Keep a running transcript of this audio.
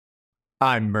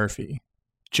I'm Murphy,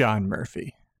 John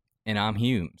Murphy. And I'm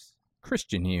Humes,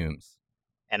 Christian Humes.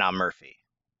 And I'm Murphy,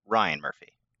 Ryan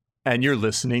Murphy. And you're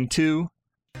listening to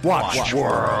Watch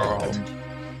World.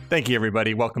 Thank you,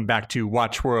 everybody. Welcome back to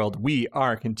Watch World. We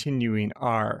are continuing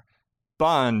our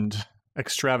Bond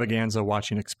extravaganza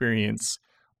watching experience.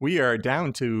 We are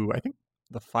down to, I think,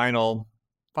 the final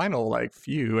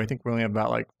few. I think we only have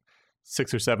about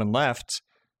 6 or 7 left.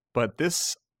 But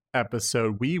this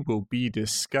episode, we will be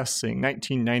discussing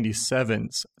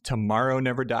 1997's Tomorrow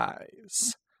Never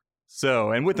Dies.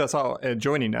 So, and with us all,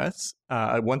 joining us,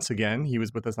 once again, he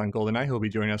was with us on GoldenEye. He'll be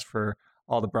joining us for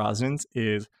all the Brosnans,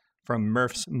 is from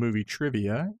Murph's Movie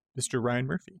Trivia, Mr. Ryan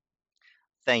Murphy.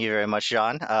 Thank you very much,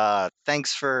 John.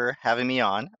 Thanks for having me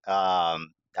on.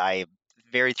 I'm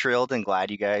very thrilled and glad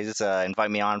you guys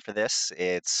invite me on for this.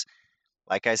 It's,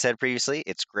 like I said previously,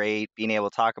 it's great being able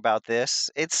to talk about this.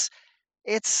 It's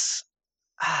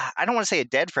I don't want to say a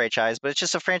dead franchise, but it's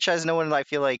just a franchise no one I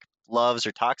feel like loves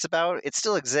or talks about. It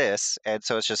still exists, and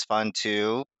so it's just fun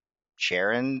to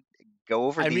share and go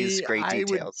over these great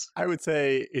details. I would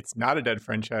say it's not a dead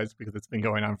franchise because it's been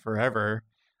going on forever.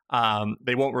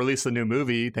 They won't release a new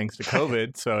movie thanks to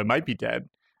COVID, so it might be dead.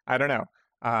 I don't know.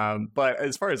 But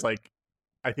as far as I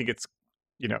think it's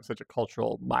such a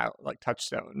cultural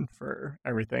touchstone for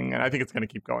everything, and I think it's going to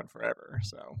keep going forever.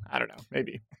 So I don't know,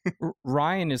 maybe.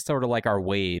 Ryan is sort of like our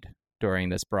Wade during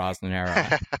this Brosnan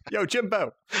era. Yo,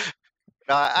 Jimbo.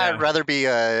 I'd rather be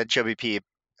WP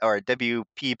or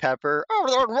WP Pepper.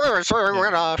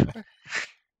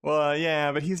 Well,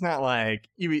 yeah, but he's not like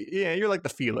you. Yeah, you're like the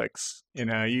Felix.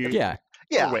 Wade.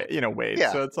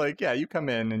 Yeah. So it's you come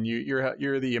in and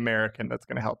you're the American that's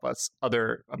going to help us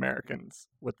other Americans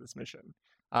with this mission.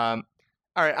 All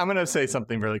right, I'm going to say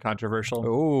something really controversial.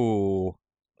 Oh,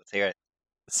 let's hear it.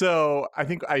 So I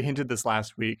think I hinted this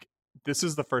last week. This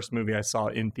is the first movie I saw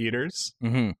in theaters.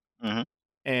 Mm-hmm. Mm-hmm.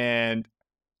 And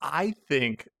I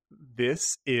think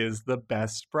this is the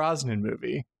best Brosnan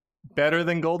movie. Better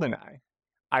than GoldenEye.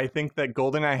 I think that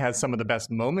GoldenEye has some of the best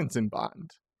moments in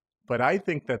Bond. But I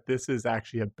think that this is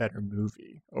actually a better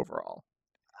movie overall.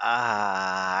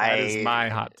 That is my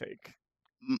hot take.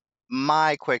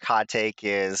 My quick hot take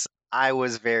is I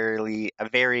was very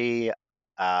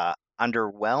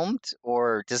underwhelmed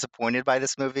or disappointed by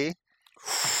this movie.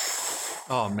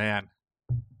 Oh, man.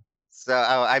 So,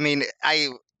 I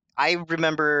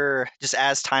remember just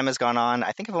as time has gone on,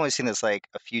 I think I've only seen this a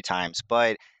few times,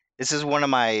 but this is one of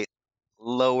my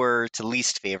lower to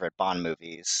least favorite Bond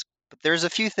movies. But there's a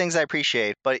few things I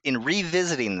appreciate, but in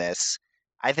revisiting this,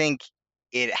 I think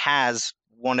it has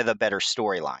one of the better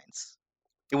storylines.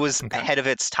 It was ahead of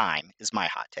its time, is my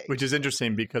hot take. Which is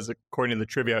interesting because according to the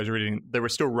trivia I was reading, they were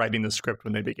still writing the script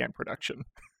when they began production.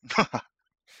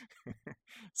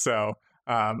 So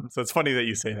it's funny that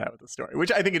you say that with the story,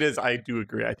 which I think it is. I do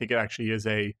agree. I think it actually is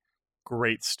a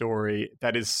great story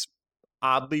that is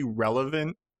oddly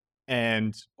relevant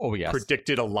and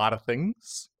predicted a lot of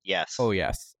things. Yes. Oh,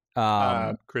 yes.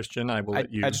 Christian, I will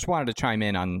let you. I just wanted to chime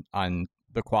in on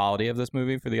the quality of this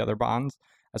movie for the other Bonds.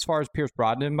 As far as Pierce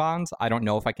Brosnan Bonds, I don't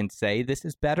know if I can say this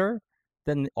is better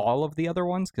than all of the other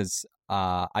ones because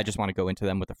I just want to go into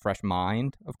them with a fresh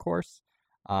mind, of course.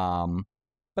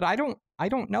 But I don't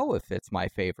know if it's my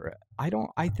favorite.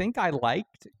 I think I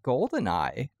liked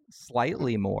GoldenEye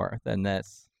slightly more than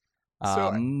this.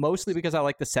 Mostly because I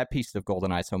like the set piece of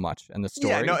GoldenEye so much and the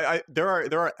story. Yeah, no, there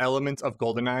are elements of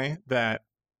GoldenEye that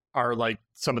are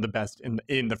some of the best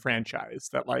in the franchise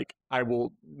that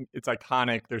it's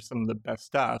iconic. There's some of the best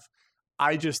stuff.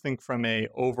 I just think from a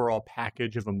overall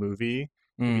package of a movie,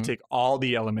 if you take all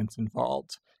the elements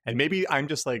involved, and maybe I'm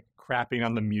just crapping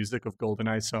on the music of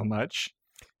GoldenEye so much.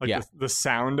 The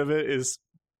sound of it is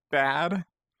bad.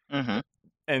 Mm-hmm.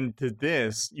 And to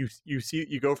this,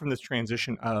 you go from this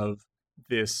transition of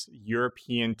this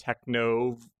European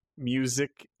techno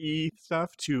music-y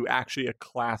stuff to actually a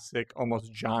classic,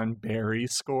 almost John Barry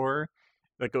score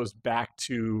that goes back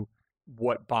to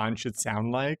what Bond should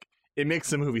sound like. It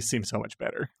makes the movie seem so much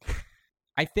better.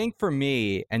 I think for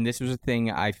me, and this was a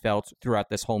thing I felt throughout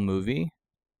this whole movie,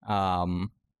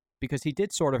 because he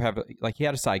did sort of have, he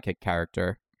had a sidekick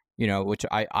character, which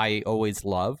I always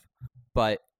love,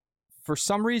 but for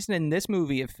some reason in this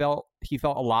movie, he felt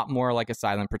a lot more like a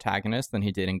silent protagonist than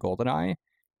he did in GoldenEye,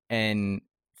 and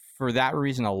for that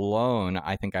reason alone,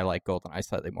 I think I like GoldenEye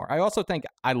slightly more. I also think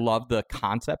I love the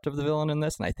concept of the villain in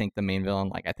this, and I think the main villain,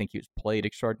 I think he was played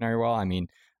extraordinarily well. I mean,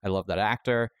 I love that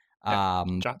actor. Yeah,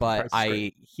 but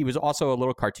he was also a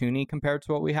little cartoony compared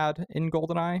to what we had in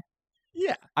GoldenEye.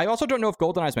 Yeah. I also don't know if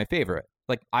GoldenEye is my favorite.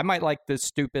 I might like this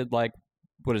stupid, what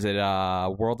is it?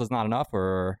 World Is Not Enough,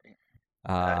 or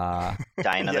Uh,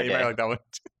 Die Another You might Day. like that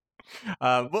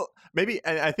one. Well, maybe,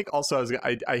 and I think also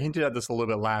I hinted at this a little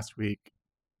bit last week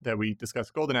that we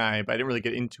discussed GoldenEye, but I didn't really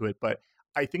get into it. But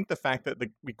I think the fact that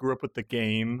we grew up with the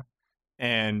game,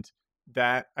 and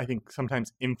that I think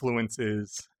sometimes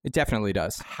influences it definitely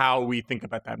does. how we think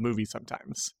about that movie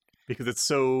sometimes, because it's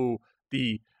so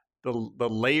the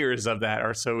layers of that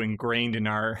are so ingrained in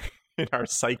our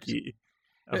psyche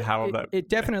of how that It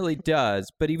definitely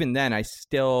does, but even then, I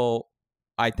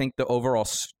think the overall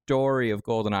story of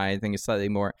GoldenEye, I think, is slightly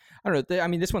more. I don't know. I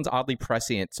mean, this one's oddly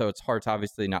prescient, so it's hard to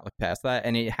obviously not look past that.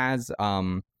 And it has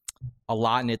a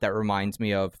lot in it that reminds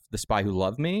me of The Spy Who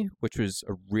Loved Me, which was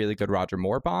a really good Roger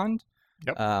Moore Bond.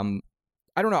 Yep.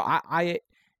 I don't know.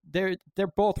 They're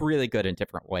both really good in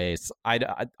different ways. I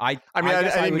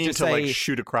didn't mean to say, like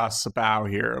shoot across the bow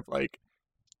here of like,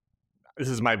 this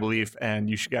is my belief, and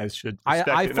you guys should respect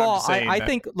it.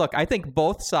 I think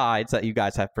both sides that you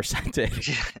guys have presented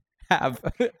have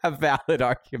valid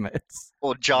arguments.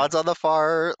 Well, John's on the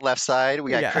far left side.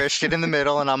 We got Christian in the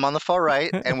middle, and I'm on the far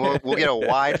right, and we'll get a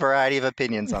wide variety of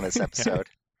opinions on this episode.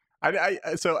 I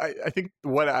think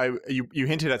you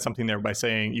hinted at something there by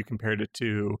saying you compared it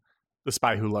to The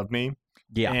Spy Who Loved Me.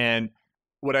 Yeah. And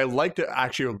what I liked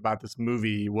actually about this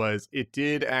movie was it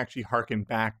did actually harken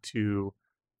back to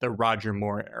the Roger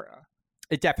Moore era.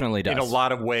 It definitely does. In a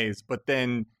lot of ways, but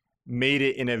then made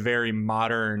it in a very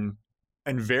modern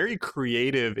and very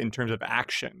creative in terms of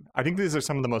action. I think these are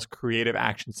some of the most creative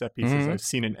action set pieces I've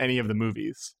seen in any of the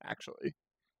movies, actually.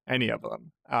 Any of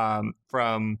them.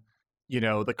 From,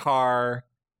 the car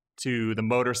to the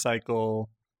motorcycle,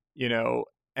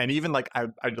 and even like I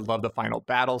love the final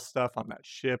battle stuff on that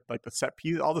ship, like the set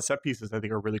piece, all the set pieces I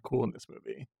think are really cool in this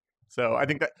movie. So I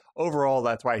think that overall,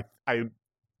 that's why I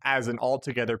as an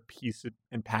altogether piece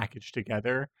and package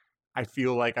together, I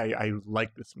feel like I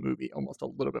like this movie almost a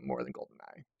little bit more than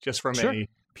GoldenEye, just from a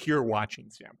pure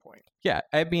watching standpoint. Yeah,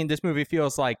 I mean, this movie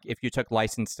feels like if you took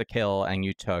License to Kill and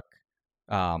you took,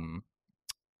 the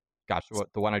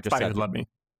one I just Spy said, Who Loved Me.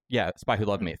 Yeah, Spy Who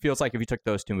Loved Me. It feels like if you took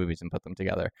those two movies and put them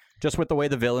together, just with the way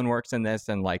the villain works in this,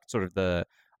 and like sort of a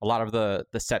lot of the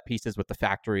set pieces with the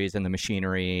factories and the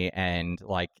machinery, and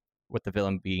like with the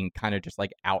villain being kind of just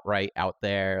like outright out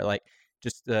there, like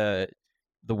just the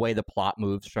way the plot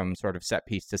moves from sort of set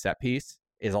piece to set piece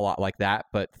is a lot like that,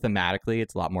 but thematically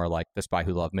it's a lot more like The Spy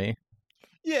Who Loved Me.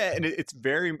 Yeah, and it's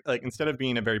very like, instead of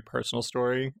being a very personal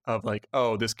story of like,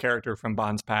 oh, this character from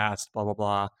Bond's past, blah blah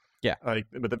blah. Yeah, like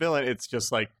with the villain, it's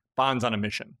just like Bond's on a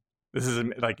mission. This is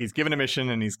like he's given a mission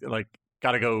and he's like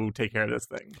got to go take care of this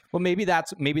thing. Well, maybe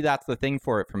that's the thing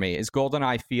for it for me. Is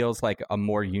GoldenEye feels like a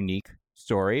more unique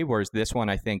story, whereas this one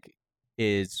I think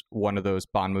is one of those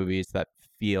Bond movies that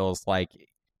feels like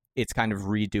it's kind of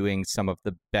redoing some of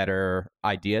the better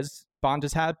ideas Bond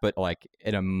has had, but like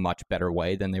in a much better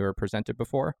way than they were presented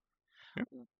before.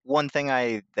 One thing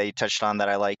they touched on that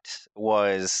I liked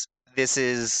was this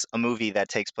is a movie that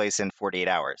takes place in 48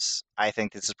 hours. I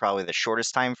think this is probably the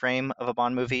shortest time frame of a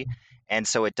Bond movie, and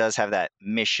so it does have that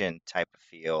mission type of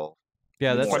feel.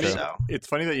 Yeah, that's true. So. It's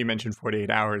funny that you mentioned 48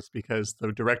 Hours because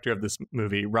the director of this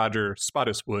movie, Roger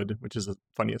Spottiswoode, which is the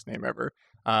funniest name ever,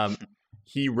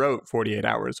 he wrote 48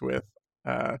 Hours with,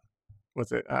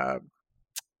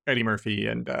 Eddie Murphy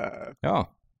and... so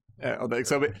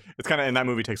it's kind of, and that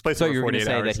movie takes place so over 48 hours.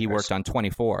 So you're going to say that he worked on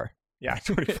 24. Yeah.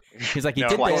 He's like, he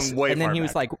did this, and then he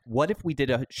was like, what if we did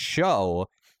a show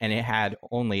and it had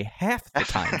only half the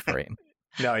time frame?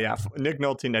 No, yeah. Nick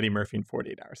Nolte and Eddie Murphy in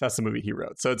 48 Hours. That's the movie he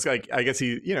wrote. So it's like, I guess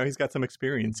he's got some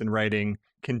experience in writing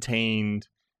contained,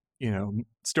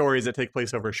 stories that take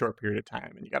place over a short period of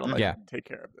time. And you got to take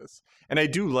care of this. And I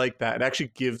do like that. It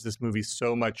actually gives this movie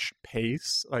so much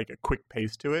pace, like a quick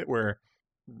pace to it, where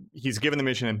he's given the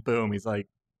mission and boom, he's like,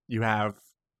 you have,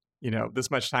 this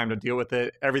much time to deal with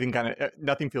it. Everything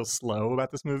nothing feels slow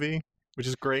about this movie, which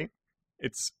is great.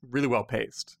 It's really well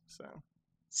paced. So.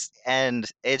 And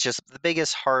it's just the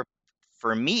biggest harp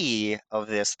for me of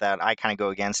this that I kind of go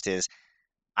against is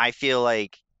I feel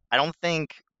like I don't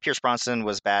think Pierce Brosnan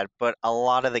was bad, but a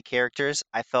lot of the characters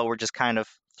I felt were just kind of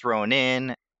thrown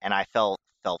in, and I felt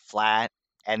flat.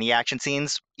 And the action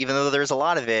scenes, even though there's a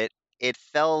lot of it, it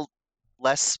felt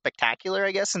less spectacular,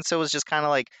 I guess, and so it was just kind of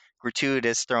like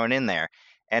gratuitous thrown in there.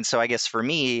 And so I guess for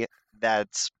me,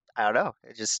 that's, I don't know,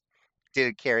 it just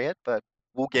didn't carry it, but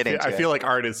we'll get into it. I feel like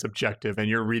art is subjective, and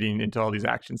you're reading into all these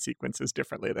action sequences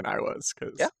differently than I was,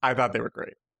 because I thought they were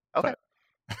great. Okay.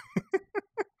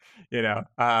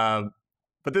 But,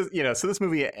 but this, so this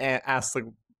movie asks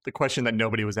the question that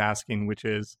nobody was asking, which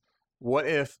is, what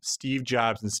if Steve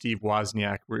Jobs and Steve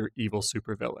Wozniak were evil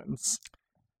supervillains?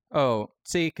 Oh,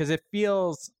 see, because it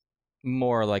feels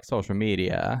more like social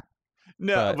media.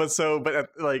 No, but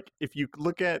like if you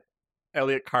look at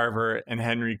Elliot Carver and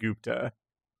Henry Gupta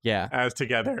Yeah. as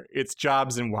together, it's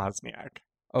Jobs and Wozniak.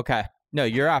 Okay. No,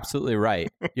 you're absolutely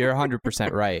right. You're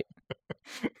 100% right.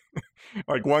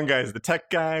 Like one guy's the tech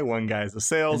guy, one guy's the And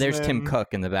salesman. there's Tim Cook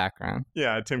in the background.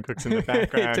 Yeah, Tim Cook's in the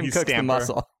background. Tim He's Cook's Stamper. the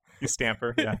muscle. He's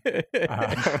Stamper,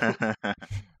 yeah.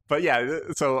 But yeah,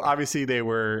 so obviously they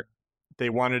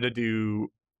wanted to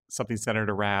do something centered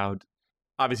around.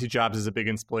 Obviously, Jobs is a big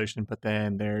inspiration, but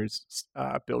then there's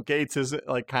Bill Gates is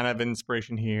like kind of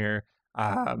inspiration here.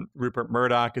 Rupert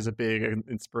Murdoch is a big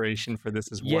inspiration for this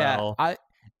as well. Yeah,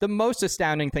 the most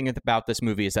astounding thing about this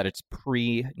movie is that it's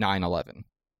pre 9/11.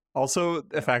 Also,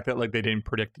 the fact that like they didn't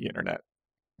predict the internet.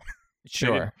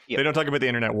 Sure, They don't talk about the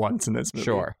internet once in this movie.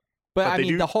 sure, but I they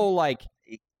mean do- the whole like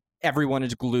everyone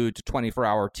is glued to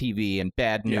 24-hour TV and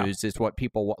bad news is what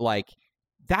people like.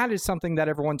 That is something that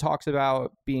everyone talks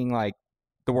about being like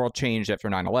the world changed after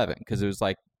 9/11 because it was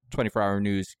like 24-hour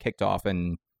news kicked off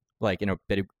and like in a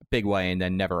big way and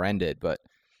then never ended. But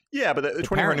yeah, but the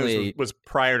 24 news apparently- was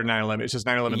prior to 9/11. It's just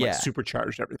 9/11 Yeah. like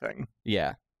supercharged everything.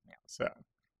 yeah, So,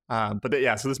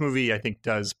 so this movie I think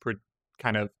does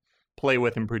kind of play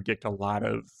with and predict a lot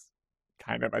of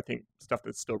kind of I think stuff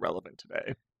that's still relevant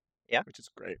today. Yeah. Which is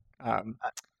great.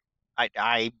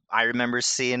 I remember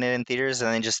seeing it in theaters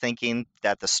and then just thinking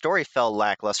that the story felt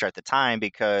lackluster at the time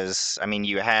because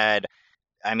you had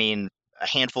a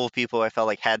handful of people I felt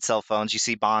like had cell phones. You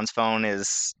see Bond's phone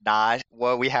is not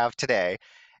what we have today.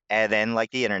 And then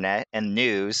like the internet and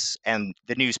news and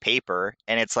the newspaper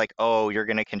and it's like, oh, you're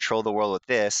going to control the world with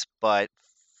this, but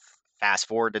fast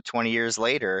forward to 20 years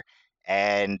later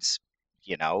and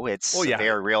it's Well, yeah. a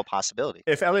very real possibility.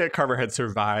 If Elliot Carver had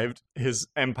survived, his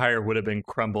empire would have been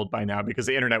crumbled by now because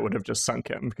the internet would have just sunk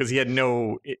him because he had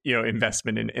no,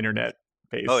 investment in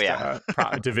internet-based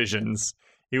divisions.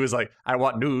 He was like, I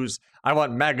want news, I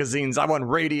want magazines, I want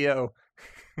radio,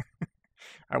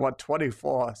 I want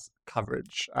 24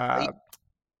 coverage.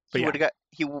 He would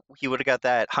have got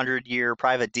that 100-year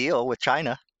private deal with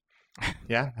China.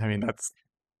 Yeah, I mean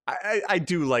I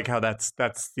do like how that's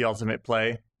the ultimate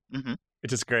play. Mhm.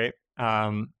 Which is great.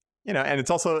 And it's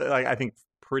also like I think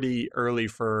pretty early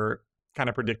for kind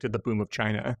of predicted the boom of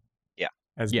China. Yeah.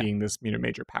 As Yeah. being this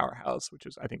major powerhouse, which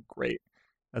is I think great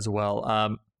as well.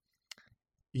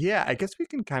 I guess we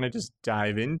can kind of just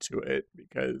dive into it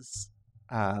because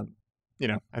I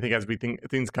think as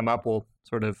things come up,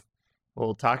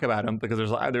 we'll talk about them because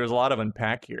there's a lot of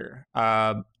unpack here.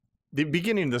 The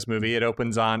beginning of this movie, it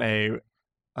opens on a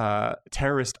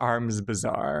terrorist arms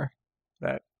bazaar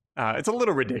that it's a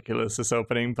little ridiculous, this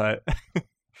opening, but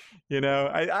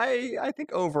I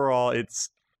think overall it's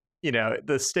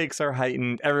the stakes are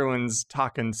heightened. Everyone's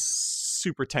talking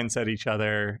super tense at each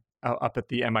other up at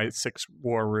the MI6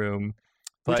 war room,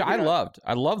 which I loved.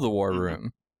 I love the war Mhm.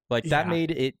 room. Like that Yeah.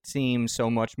 made it seem so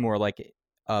much more like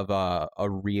of a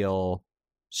real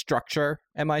structure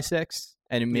MI6,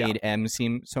 and it made M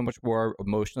seem so much more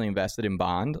emotionally invested in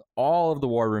Bond. All of the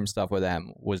war room stuff with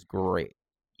M was great.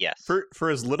 Yes. For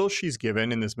as little she's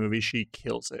given in this movie, she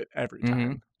kills it every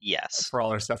time. Yes. For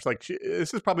all her stuff, like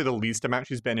this is probably the least amount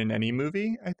she's been in any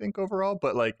movie, I think overall.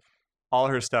 But like all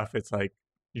her stuff, it's like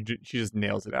she just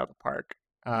nails it out of the park.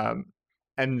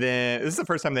 And then this is the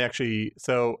first time they actually.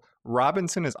 So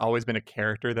Robinson has always been a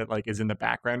character that like is in the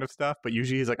background of stuff, but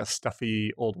usually he's like a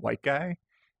stuffy old white guy.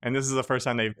 And this is the first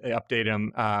time they update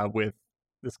him with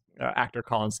this actor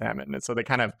Colin Salmon, and so they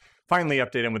kind of finally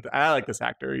update him with. I like this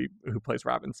actor who plays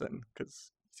Robinson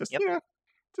because he's just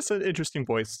just an interesting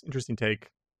voice, interesting take.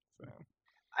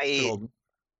 So,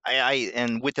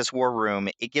 and with this war room,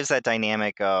 it gives that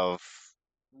dynamic of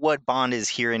what Bond is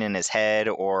hearing in his head,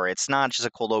 or it's not just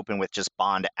a cold open with just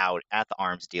Bond out at the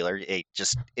arms dealer. It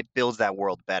builds that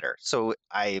world better. So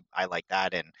I like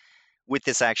that. And with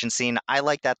this action scene, I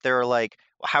like that they're like,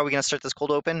 well, how are we going to start this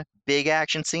cold open? Big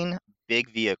action scene,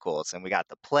 big vehicles, and we got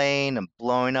the plane and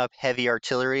blowing up heavy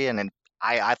artillery, and then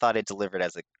I thought it delivered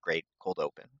as a great cold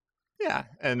open. Yeah,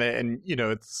 and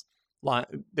it's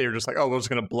they were just like, oh, we're just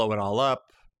going to blow it all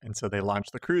up, and so they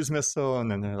launched the cruise missile,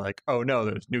 and then they're like, oh no,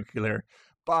 there's nuclear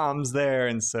bombs there,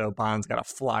 and so Bond's got to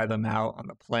fly them out on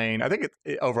the plane. I think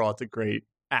overall it's a great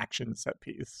action set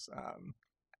piece,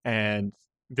 and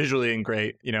visually and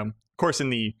great. Of course,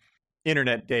 in the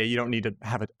internet day, you don't need to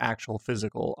have an actual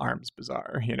physical arms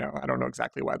bazaar. I don't know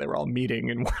exactly why they were all meeting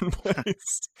in one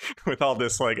place with all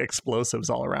this like explosives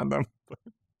all around them. But,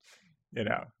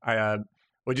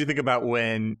 what do you think about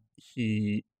when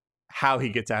how he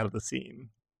gets out of the scene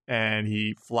and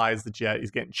he flies the jet?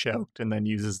 He's getting choked and then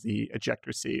uses the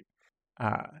ejector seat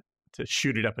to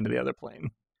shoot it up into the other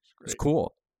plane. It's great.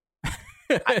 cool.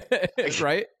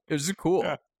 Right? It was just cool.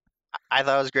 Yeah. I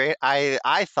thought it was great.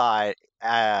 I thought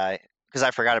because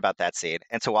I forgot about that scene,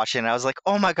 and to watch it, and I was like,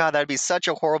 oh my god, that'd be such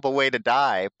a horrible way to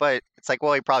die. But it's like,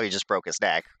 well, he probably just broke his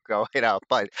neck,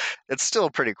 but it's still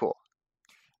pretty cool.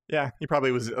 Yeah, he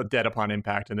probably was dead upon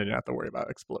impact, and they didn't have to worry about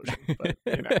explosion. But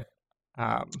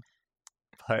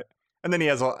but and then he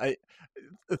has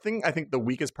the thing. I think the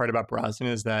weakest part about Brosnan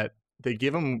is that they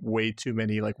give him way too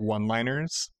many like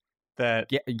one-liners.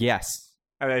 That Yes,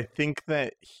 and I think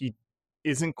that he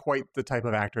isn't quite the type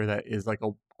of actor that is like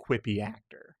a quippy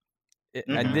actor.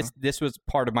 And this was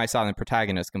part of my silent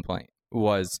protagonist complaint.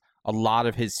 Was a lot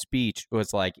of his speech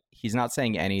was like he's not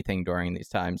saying anything during these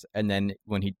times, and then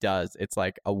when he does, it's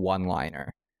like a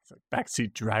one-liner. It's like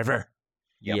backseat driver.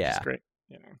 Yeah, Which is great.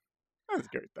 That was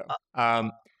great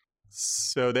though.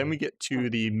 So then we get to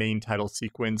the main title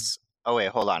sequence. Oh wait,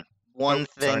 hold on. One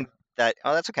thing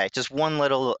that's okay. Just one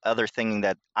little other thing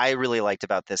that I really liked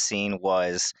about this scene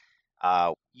was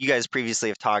you guys previously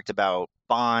have talked about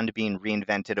Bond being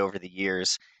reinvented over the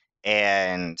years,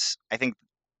 and I think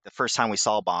the first time we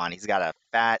saw Bond, he's got a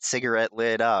fat cigarette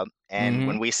lit up, and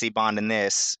when we see Bond in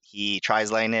this, he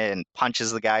tries lighting it and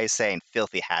punches the guy, saying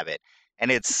 "filthy habit," and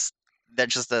that's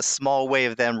just a small way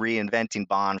of them reinventing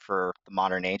Bond for the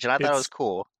modern age, and I thought it was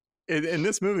cool. In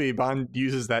this movie, Bond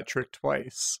uses that trick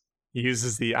twice. He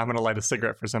uses the "I'm going to light a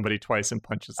cigarette for somebody" twice and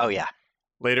punches them. Oh yeah.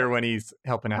 Later, when he's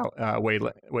helping out Wei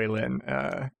Lin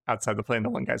outside the plane, the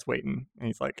one guy's waiting, and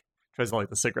he's like tries to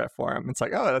light the cigarette for him. It's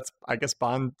like, oh, that's I guess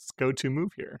Bond's go-to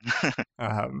move here. It's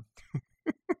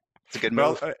a good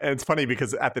move. And it's funny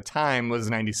because at the time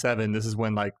was '97. This is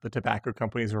when like the tobacco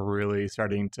companies were really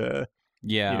starting to,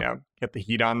 get the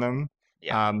heat on them.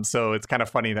 Yeah. So it's kind of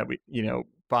funny that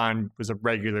Bond was a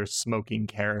regular smoking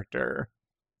character,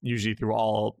 usually through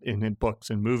all in books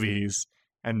and movies,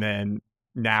 and then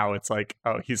now it's like,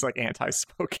 oh, he's like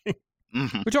anti-smoking.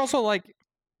 Which also, like,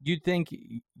 you'd think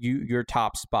your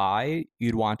top spy,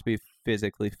 you'd want to be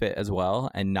physically fit as well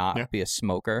and not be a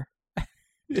smoker.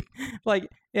 Like,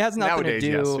 it has nothing Nowadays,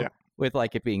 to do yes, with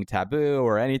like it being taboo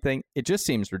or anything. It just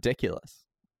seems ridiculous.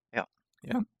 Yeah.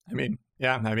 I mean,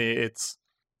 it's,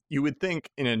 you would think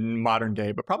in a modern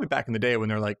day, but probably back in the day when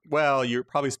they're like, well, you're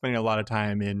probably spending a lot of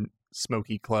time in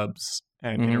smoky clubs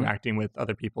and interacting with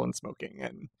other people and smoking,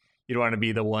 and you don't want to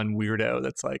be the one weirdo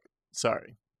that's like,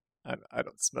 sorry, I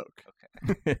don't smoke.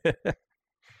 Okay.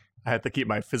 I have to keep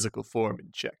my physical form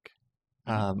in check.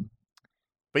 But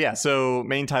yeah, so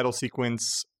main title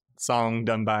sequence, song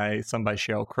done by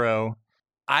Sheryl Crow.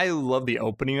 I love the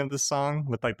opening of this song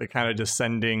with like the kind of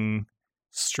descending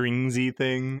stringsy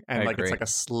thing, and like it's like a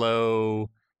slow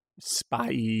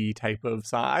spy type of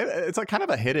song. It's like kind of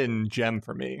a hidden gem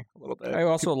for me a little bit. I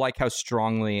also like how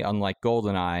strongly, unlike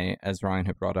GoldenEye, as Ryan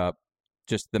had brought up,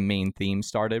 just the main theme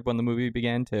started when the movie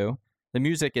began too. The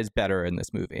music is better in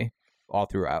this movie all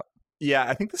throughout. Yeah,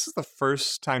 I think this is the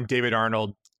first time David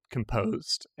Arnold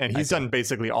composed, and he's done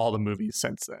basically all the movies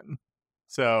since then.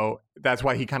 So that's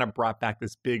why he kind of brought back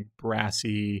this big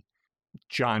brassy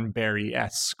John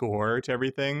Barry-esque score to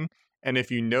everything. And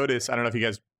if you notice, I don't know if you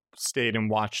guys stayed and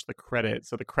watched the credits.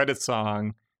 So the credit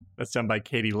song that's done by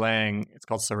Katie Lang, it's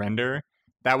called Surrender.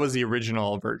 That was the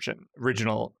original version,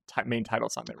 main title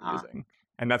song they were using.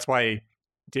 And that's why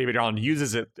David Arnold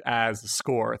uses it as a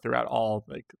score throughout all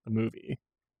like the movie.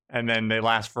 And then they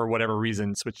for whatever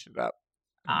reason, switched it up.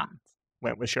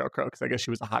 Went with Sheryl Crow because I guess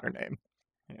she was a hotter name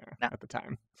at the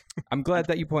time. I'm glad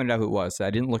that you pointed out who it was.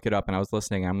 I didn't look it up, and I was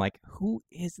listening, and I'm like, who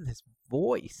is this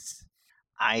voice?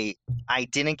 I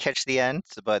didn't catch the end,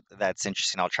 but that's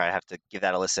interesting. I'll try to have to give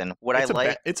that a listen.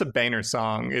 It's a banger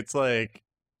song. It's like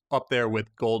up there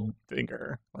with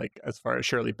Goldfinger, like as far as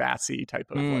Shirley Bassey type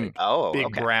of like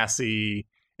big brassy.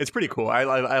 It's pretty cool. I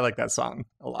like that song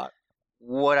a lot.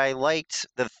 What I liked,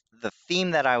 the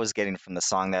theme that I was getting from the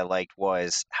song that I liked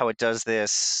was how it does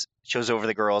this, shows over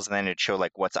the girls, and then it'd show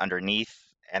like what's underneath,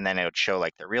 and then it would show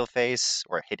like their real face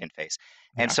or hidden face.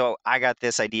 Yeah. And so I got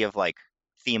this idea of like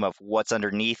theme of what's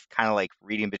underneath, kind of like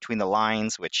reading between the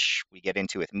lines, which we get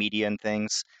into with media and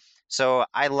things. So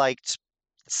I liked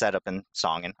the setup and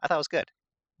song, and I thought it was good.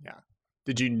 Yeah.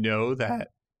 Did you know that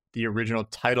the original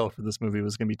title for this movie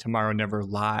was going to be Tomorrow Never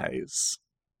Lies?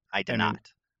 I did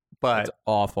not. But that's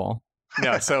awful.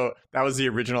 No, so that was the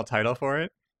original title for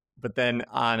it. But then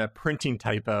on a printing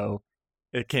typo,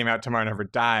 it came out Tomorrow Never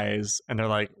Dies, and they're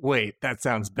like, "Wait, that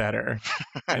sounds better."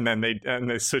 And then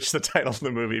they switched the title of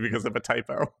the movie because of a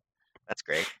typo. That's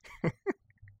great.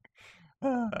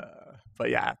 But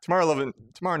yeah, Tomorrow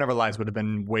Never Lies would have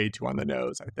been way too on the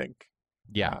nose, I think.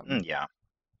 Yeah, yeah.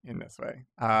 In this way,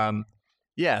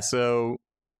 yeah. So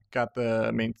got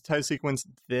the main title sequence.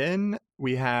 Then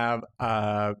we have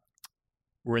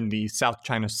we're in the South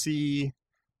China Sea.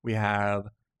 We have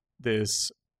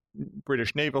this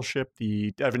British naval ship,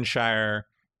 the Devonshire.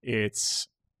 It's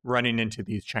running into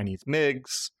these Chinese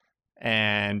MiGs,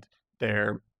 and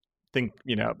the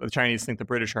Chinese think the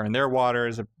British are in their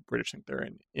waters. The British think they're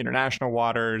in international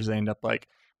waters. They end up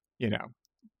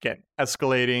get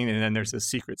escalating, and then there's this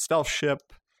secret stealth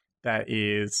ship that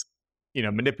is,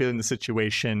 manipulating the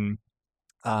situation.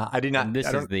 I did not. And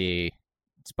this is the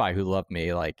Spy Who Loved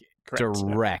Me,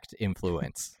 direct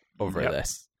influence over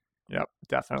this. Yep,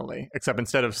 definitely. Except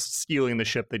instead of stealing the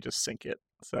ship, they just sink it.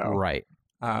 So right.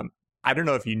 I don't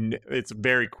know if it's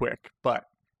very quick, but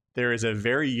there is a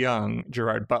very young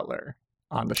Gerard Butler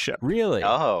on the ship. Really?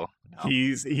 Oh. No.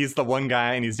 He's the one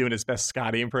guy, and he's doing his best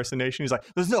Scotty impersonation. He's like,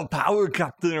 "There's no power,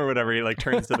 Captain," or whatever. He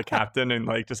turns to the captain and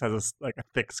just has a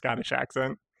thick Scottish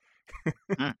accent.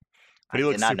 But he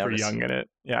looks super young in it.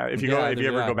 Yeah, if you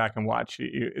ever go back and watch,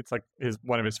 it's like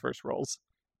one of his first roles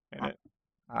in it.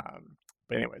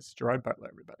 But anyways, Gerard Butler,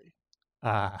 everybody.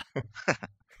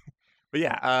 But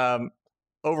yeah,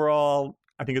 overall,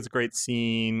 I think it's a great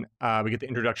scene. We get the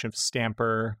introduction of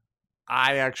Stamper.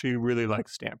 I actually really like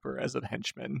Stamper as a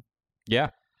henchman. Yeah.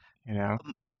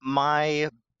 My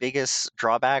biggest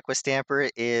drawback with Stamper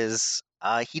is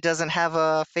he doesn't have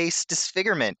a face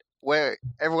disfigurement where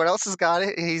everyone else has got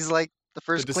it. He's like the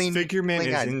first clean. The disfigurement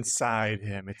is inside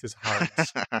him. It's his heart.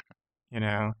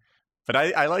 But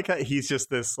I like how he's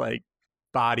just this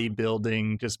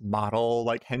bodybuilding just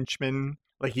model henchman.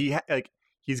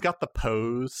 He's got the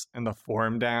pose and the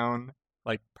form down.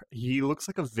 He looks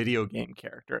like a video game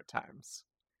character at times.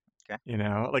 Okay.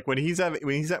 When he's at the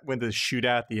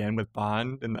shootout at the end with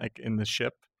Bond and in the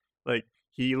ship, it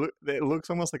looks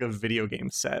almost like a video game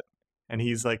set, and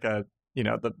he's the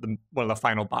one of the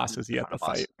final bosses he had to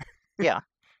fight. Yeah,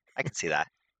 I can see that.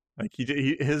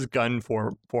 His gun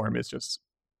form is just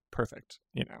perfect.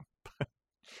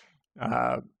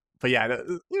 But yeah,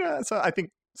 so I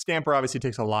think Stamper obviously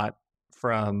takes a lot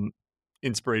from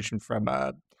inspiration from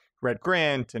Red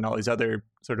Grant and all these other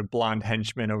sort of blonde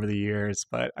henchmen over the years,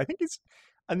 but I think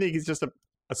he's just a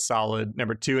solid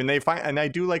number 2. And I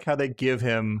do like how they give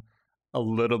him a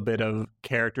little bit of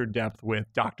character depth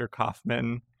with Dr.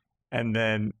 Kaufman, and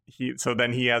then he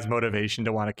has motivation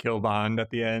to want to kill Bond at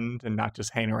the end and not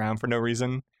just hang around for no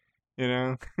reason,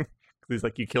 because he's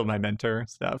like, "You killed my mentor,"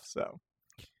 stuff. So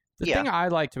the thing I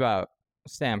liked about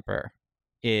Stamper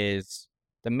is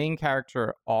the main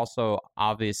character also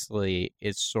obviously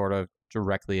is sort of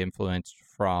directly influenced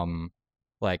from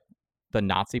the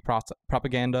Nazi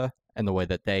propaganda and the way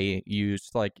that they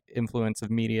used influence of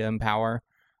media and power,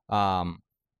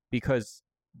 because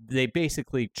they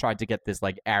basically tried to get this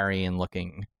Aryan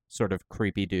looking sort of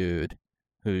creepy dude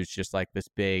who's just this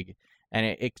big, and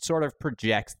it sort of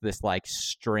projects this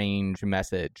strange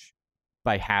message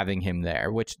by having him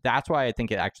there, which that's why I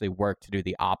think it actually worked to do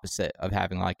the opposite of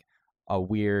having a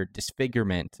weird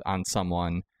disfigurement on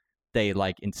someone. They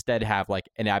instead have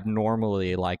an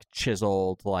abnormally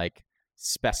chiseled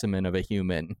specimen of a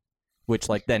human, which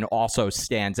then also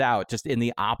stands out just in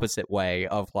the opposite way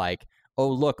of oh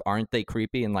look, aren't they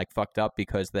creepy and fucked up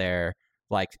because they're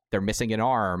missing an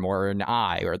arm or an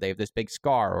eye, or they have this big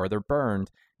scar, or they're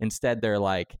burned. Instead they're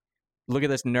look at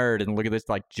this nerd and look at this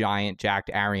giant jacked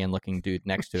Aryan looking dude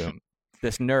next to him.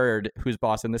 This nerd who's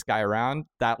bossing this guy around,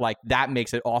 that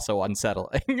makes it also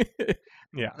unsettling.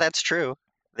 Yeah, that's true.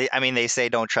 They say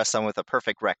don't trust someone with a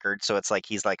perfect record, so it's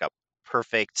he's a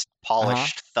perfect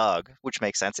polished thug, which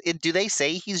makes sense. Do they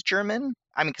say he's German?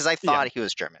 Because I thought he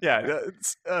was German. Yeah,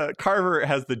 Carver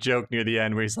has the joke near the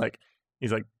end where he's like,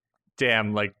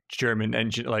 damn, German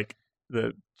engine,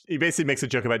 he basically makes a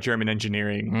joke about German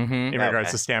engineering in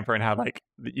regards to Stamper and how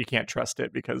you can't trust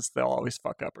it because they'll always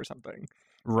fuck up or something.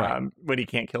 Right. When he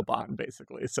can't kill Bond,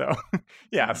 basically. So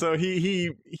yeah, so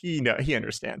he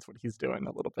understands what he's doing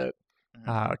a little bit.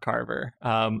 Carver.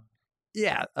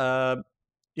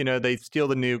 They steal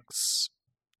the nukes,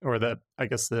 or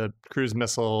the cruise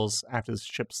missiles after the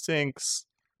ship sinks.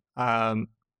 And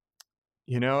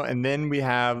then we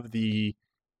have the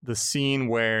scene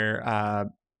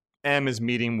where M is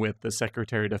meeting with the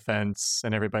Secretary of Defense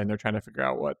and everybody, and they're trying to figure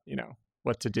out what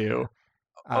to do.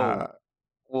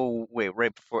 Well,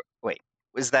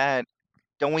 was that?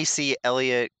 Don't we see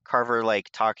Elliot Carver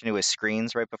talking to his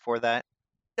screens right before that?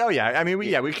 Oh yeah,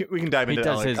 we can dive into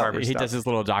Elliot Carver stuff. He does his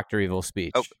little Dr. Evil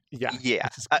speech. Oh yeah.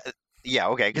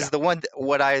 Okay. Because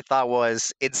what I thought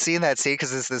was, in seeing that scene,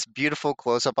 because it's this beautiful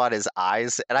close up on his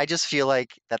eyes, and I just feel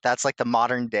that's the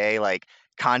modern day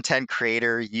content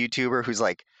creator YouTuber who's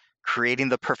creating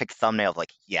the perfect thumbnail of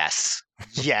like, yes,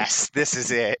 this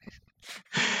is it.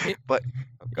 But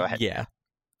go ahead. Yeah.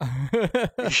 I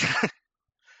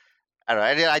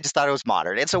don't know. I just thought it was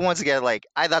modern. And so once again, like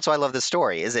that's why I love this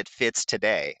story, is it fits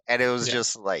today. And it was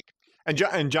just like,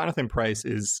 and Jonathan Pryce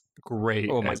is great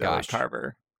Oh my as Elliot gosh.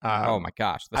 Carver. Oh my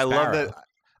gosh. The I love Sparrow. that.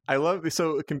 I love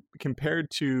so compared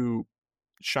to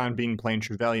Sean Bean playing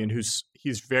Trevelyan,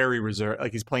 he's very reserved.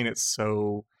 Like he's playing it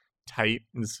so tight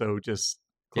and so just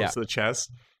close to the chest.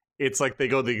 It's like they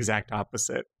go the exact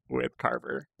opposite with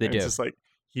Carver. They do. It's just like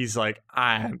he's like,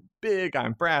 I'm big,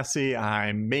 I'm brassy,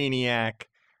 I'm maniac.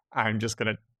 I'm just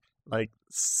gonna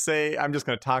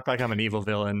talk like I'm an evil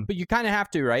villain. But you kind of have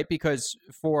to, right? Because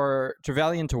for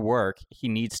Trevelyan to work, he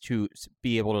needs to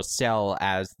be able to sell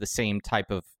as the same type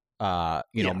of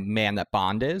man that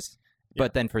Bond is. Yeah.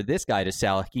 But then for this guy to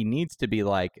sell, he needs to be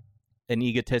like an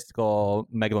egotistical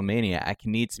megalomaniac. He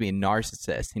needs to be a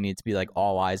narcissist. He needs to be like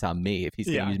all eyes on me if he's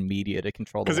going to use media to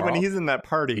control the world. Because when he's in that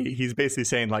party, he's basically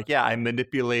saying like, yeah, I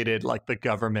manipulated like the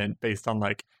government based on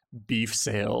like beef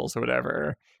sales or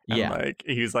whatever. And like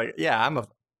he's like, yeah,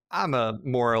 I'm a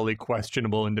morally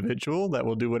questionable individual that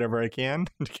will do whatever I can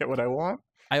to get what I want.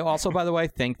 I also, by the way,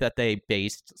 think that they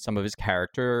based some of his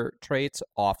character traits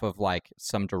off of like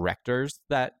some directors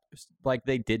that like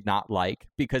they did not like,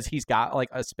 because he's got like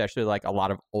especially like a lot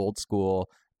of old school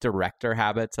director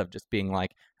habits of just being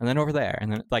like, and then over there,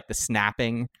 and then like the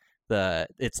snapping.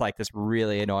 It's like this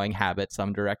really annoying habit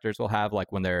some directors will have,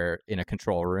 like when they're in a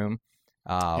control room.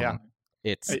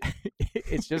 It's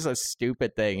just a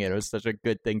stupid thing. It was such a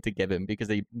good thing to give him because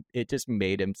it just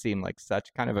made him seem like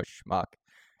such kind of a schmuck.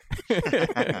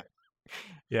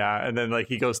 Yeah, and then like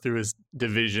he goes through his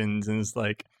divisions and is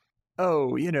like,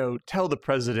 oh, tell the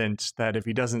president that if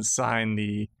he doesn't sign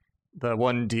the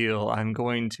one deal, I'm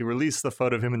going to release the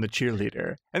photo of him and the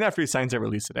cheerleader, and after he signs it,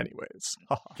 release it anyways.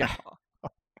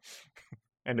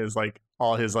 And his like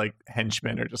all his like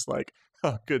henchmen are just like,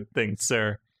 oh, good thing,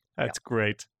 sir, that's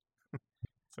great.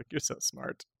 It's like, you're so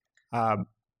smart. The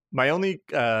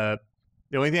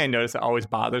only thing I notice that always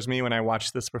bothers me when I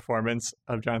watch this performance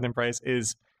of Jonathan Pryce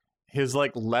is his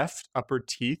like left upper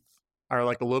teeth are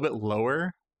like a little bit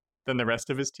lower than the rest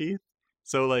of his teeth.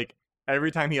 So like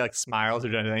every time he like smiles or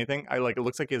does anything, it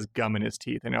looks like he has gum in his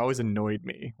teeth, and it always annoyed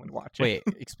me when watching. Wait,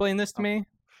 explain this to me.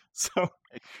 So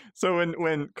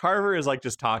when Carver is like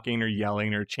just talking or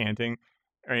yelling or chanting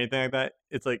or anything like that,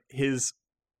 it's like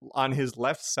on his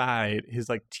left side, his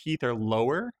like teeth are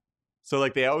lower. So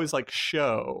like they always like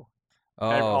show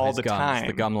all the time.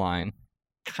 The gum line.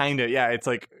 Kind of, yeah. It's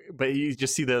like, but you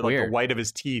just see the white of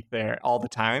his teeth there all the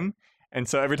time. And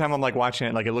so every time I'm like watching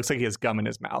it, like it looks like he has gum in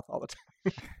his mouth all the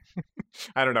time.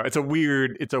 I don't know. It's a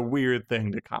weird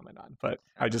thing to comment on, but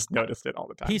I just noticed it all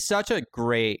the time. He's such a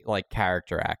great like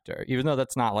character actor, even though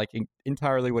that's not like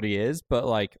entirely what he is. But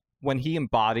like when he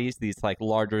embodies these like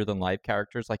larger than life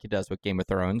characters, like he does with Game of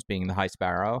Thrones, being the High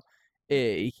Sparrow,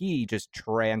 he just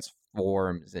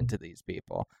transforms into these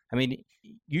people. I mean,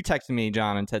 you texted me,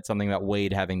 John, and said something about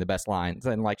Wade having the best lines,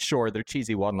 and like, sure, they're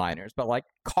cheesy one-liners, but like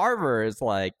Carver is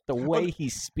like the way he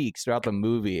speaks throughout the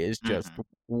movie is just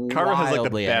Carver has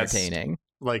like the best, entertaining,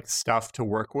 like stuff to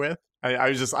work with. I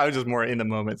was just more in the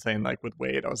moment saying like with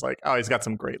Wade, I was like, oh, he's got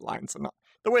some great lines, and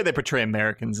the way they portray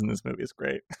Americans in this movie is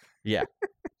great. Yeah,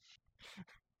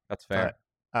 that's fair.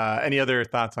 Mm-hmm. Any other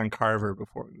thoughts on Carver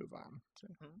before we move on?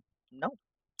 No.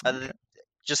 Okay.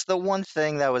 Just the one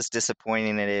thing that was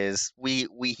disappointing is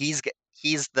he's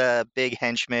the big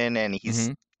henchman, and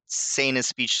he's saying his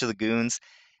speech to the goons,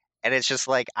 and it's just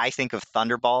like I think of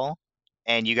Thunderball,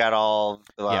 and you got all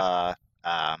bad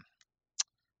guy,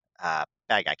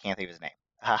 can't think of his name.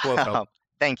 Blofeld.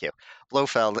 Thank you,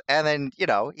 Blofeld, and then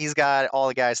he's got all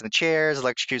the guys in the chairs,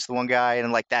 electrocutes the one guy,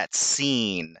 and like that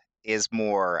scene is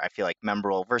more, I feel like,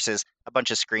 memorable versus a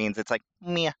bunch of screens. It's like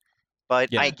meh.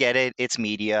 But I get it. It's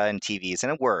media and TVs,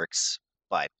 and it works.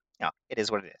 But it is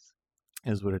what it is.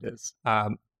 It is what it is.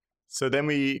 So then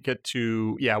we get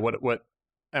to what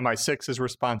MI6's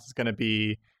response is going to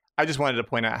be. I just wanted to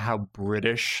point out how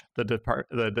British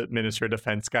the Minister of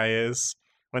Defense guy is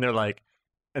when they're like,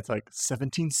 it's like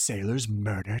 17 sailors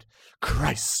murdered.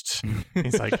 Christ.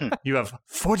 He's like, you have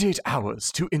 48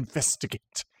 hours to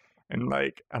investigate. And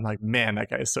like, I'm like, man,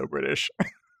 that guy is so British.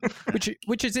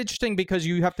 Which is interesting because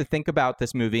you have to think about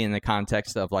this movie in the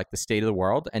context of like the state of the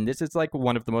world, and this is like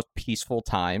one of the most peaceful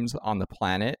times on the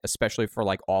planet, especially for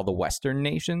like all the Western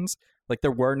nations. Like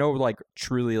there were no like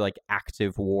truly like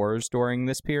active wars during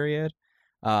this period,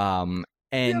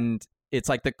 it's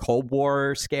like the Cold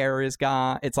War scare is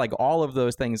gone. It's like all of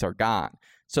those things are gone.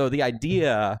 So the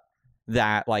idea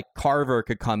that like Carver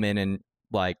could come in and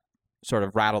like sort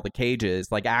of rattle the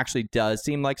cages, like actually does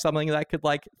seem like something that could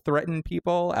like threaten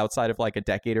people outside of like a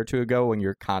decade or two ago when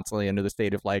you're constantly under the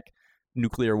state of like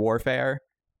nuclear warfare.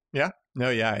 Yeah. No,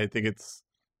 yeah. I think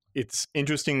it's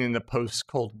interesting in the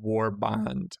post-Cold War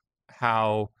Bond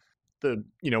how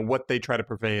what they try to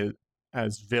portray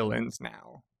as villains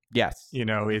now. Yes.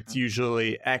 It's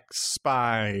usually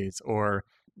ex-spies or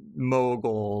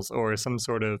moguls or some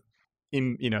sort of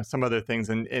some other things,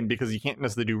 and because you can't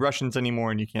necessarily do Russians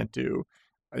anymore, and you can't do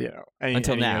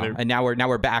until now, other... and now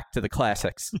we're back to the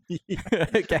classics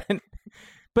again.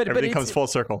 But everything comes full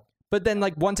circle. But then,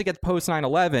 like, once it gets post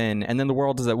 9/11, and then the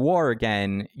world is at war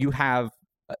again,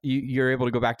 you're able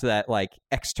to go back to that like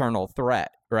external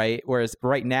threat, right? Whereas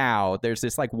right now, there's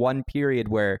this like one period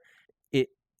where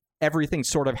everything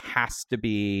sort of has to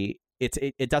be.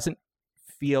 It doesn't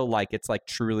feel like it's like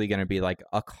truly going to be like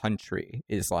a country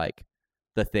is like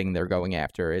the thing they're going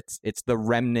after. It's the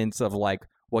remnants of like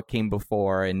what came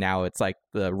before, and now it's like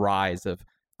the rise of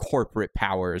corporate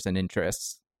powers and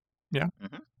interests. Yeah,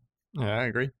 yeah, I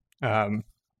agree.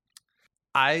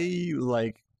 I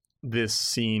like this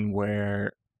scene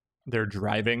where they're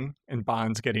driving and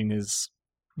Bond's getting his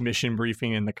mission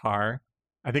briefing in the car.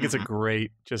 I think it's a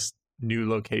great just new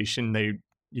location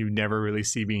you never really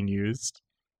see being used.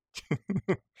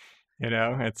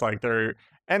 It's like they're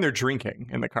drinking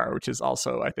in the car, which is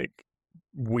also, I think,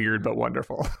 weird but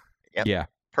wonderful. Yep. Yeah,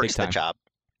 perks the job.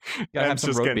 Gotta have some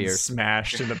just road getting beers.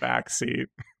 smashed in the back seat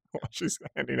while she's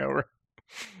handing over.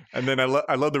 And then I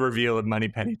love the reveal of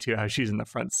Moneypenny too, how she's in the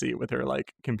front seat with her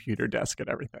like computer desk and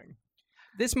everything.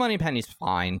 This Moneypenny's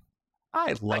fine.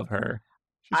 I love her.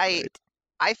 She's great.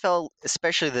 I felt,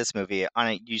 especially this movie, on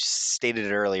it. You stated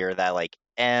it earlier that like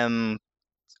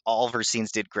all of her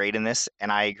scenes did great in this,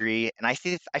 and I agree. And I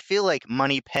feel like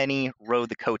Moneypenny rode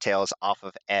the coattails off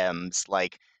of M's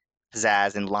like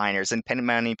pizzazz and liners, and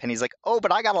Moneypenny's like, oh,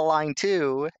 but I got a line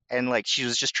too, and like she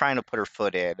was just trying to put her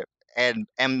foot in, and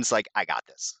M's like, I got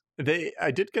this. I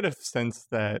did get a sense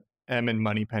that M and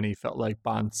Moneypenny felt like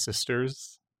Bond's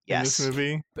sisters in this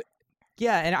movie. But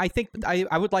yeah, and I think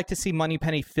I would like to see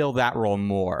Moneypenny fill that role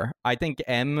more. I think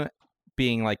M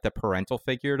being like the parental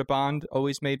figure to Bond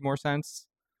always made more sense.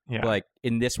 Yeah. Like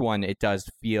in this one, it does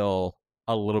feel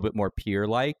a little bit more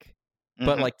peer-like,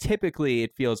 but like typically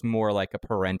it feels more like a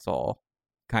parental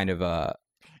kind of a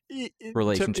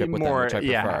relationship with them, which I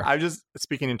prefer. Yeah, I'm just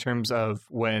speaking in terms of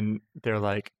when they're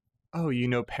like, oh,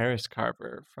 Paris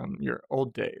Carver from your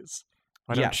old days.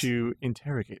 Why don't you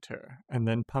interrogate her and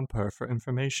then pump her for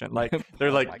information? Like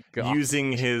they're like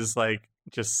using his like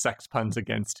just sex puns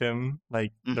against him.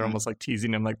 Like they're almost like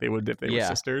teasing him like they would if they were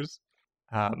sisters.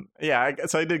 So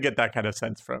I did get that kind of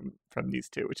sense from these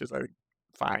two, which is like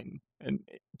fine and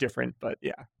different, but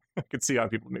yeah, I could see how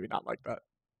people maybe not like that.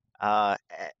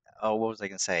 What was I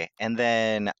gonna say? And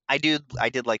then I did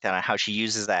like that on how she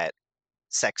uses that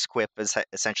sex quip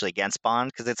essentially against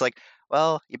Bond, because it's like,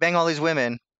 well, you bang all these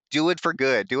women, do it for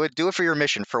good, do it for your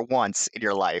mission for once in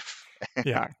your life.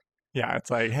 yeah, it's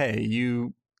like, hey,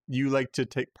 you like to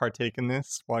partake in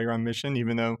this while you're on mission,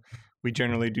 even though we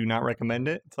generally do not recommend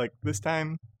it. It's like, this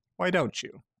time, why don't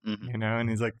you? And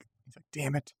he's like,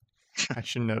 damn it, I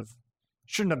shouldn't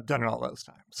have done it all those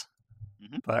times.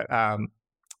 But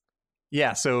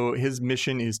so his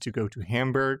mission is to go to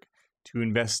Hamburg to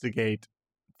investigate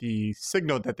the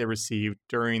signal that they received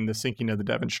during the sinking of the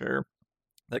Devonshire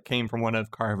that came from one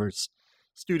of Carver's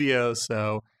studios.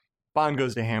 So Bond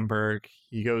goes to Hamburg.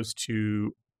 He goes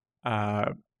to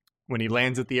when he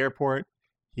lands at the airport,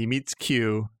 he meets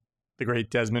Q, the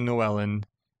great Desmond Llewellyn,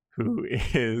 who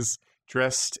is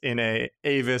dressed in a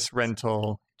Avis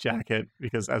rental jacket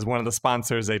because as one of the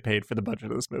sponsors, they paid for the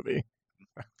budget of this movie.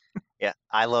 Yeah,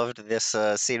 I loved this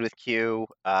scene with Q.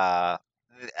 I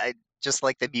just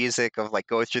like the music of like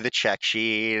go through the check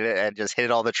sheet and just hit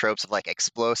all the tropes of like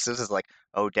explosives is like,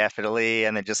 oh, definitely.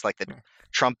 And then just like the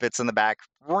trumpets in the back.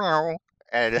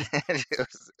 And it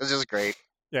was just great.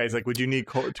 Yeah, he's like, would you need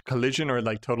collision or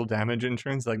like total damage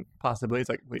insurance? Like possibly. It's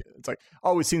like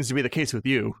always seems to be the case with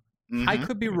you. I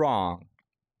could be wrong,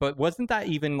 but wasn't that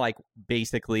even like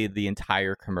basically the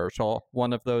entire commercial?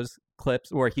 One of those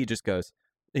clips where he just goes,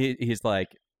 he's like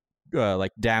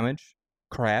damage,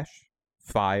 crash,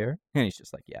 fire, and he's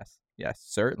just like, yes,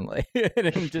 certainly.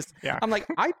 And I'm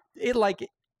like,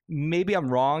 maybe I'm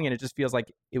wrong, and it just feels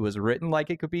like it was written like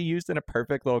it could be used in a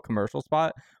perfect little commercial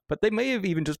spot, but they may have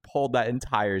even just pulled that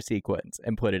entire sequence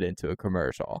and put it into a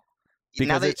commercial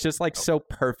because it's just like so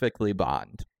perfectly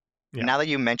Bond. Yeah. Now that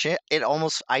you mention it,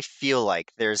 I feel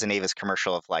like there's an Avis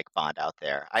commercial of like Bond out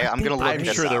there. I'm gonna look. I'm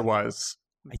sure there was.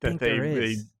 I think there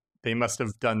is. They must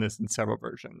have done this in several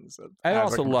versions. I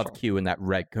also love Q in that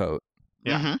red coat.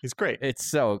 Yeah, Mhm. he's great. It's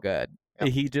so good. Yep.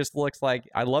 He just looks like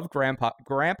I love Grandpa.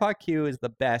 Grandpa Q is the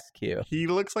best Q. He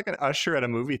looks like an usher at a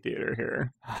movie theater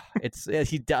here.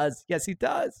 He does. Yes, he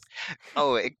does.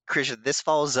 Oh, Christian, this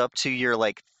follows up to your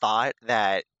like thought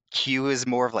that Q is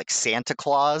more of like Santa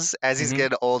Claus as he's Mhm.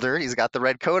 getting older. He's got the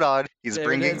red coat on. He's There it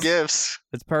bringing is. gifts.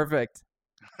 It's perfect.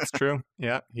 It's true.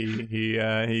 Yeah, he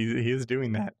is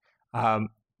doing that.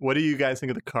 What do you guys think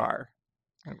of the car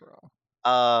overall?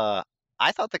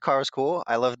 I thought the car was cool.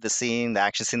 I loved the scene, the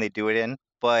action scene they do it in.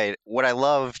 But what I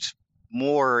loved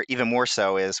even more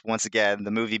so, is once again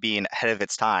the movie being ahead of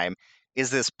its time.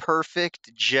 Is this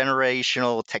perfect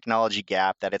generational technology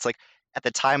gap that it's like at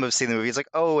the time of seeing the movie, it's like,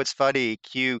 oh, it's funny.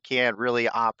 Q can't really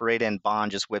operate, and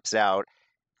Bond just whips out.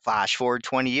 Flash forward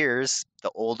 20 years, the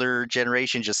older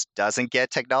generation just doesn't get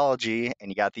technology, and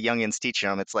you got the youngins teaching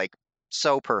them. It's like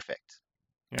so perfect.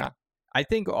 I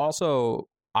think also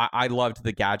I loved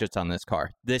the gadgets on this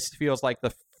car. This feels like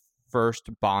the first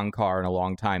Bond car in a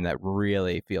long time that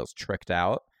really feels tricked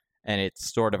out. And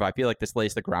it's sort of, I feel like this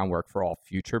lays the groundwork for all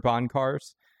future Bond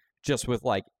cars, just with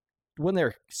like when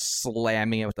they're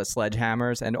slamming it with the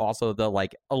sledgehammers, and also the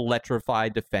like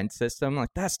electrified defense system.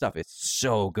 Like that stuff is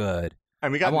so good.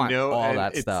 And we I got want all and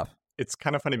that stuff. It's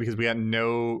kind of funny because we got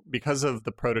because of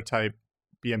the prototype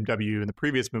BMW in the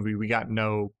previous movie, we got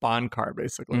no Bond car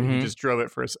basically. He Mhm. just drove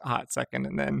it for a hot second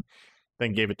and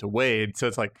then gave it to Wade. So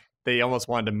it's like they almost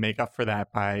wanted to make up for that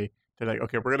they're like,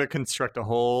 okay, we're gonna construct a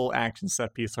whole action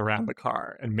set piece around the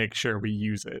car and make sure we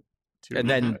use it. And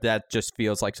then that just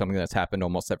feels like something that's happened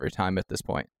almost every time at this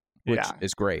point, which Yeah.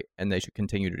 is great. And they should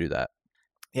continue to do that.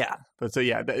 Yeah. But so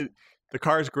yeah, the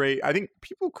car is great. I think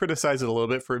people criticize it a little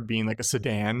bit for it being like a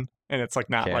sedan, and it's like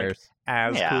not like Cares.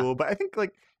 as Yeah. cool. But I think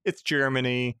like it's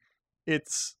Germany. It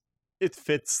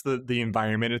fits the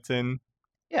environment it's in.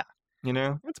 Yeah. You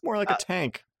know, it's more like a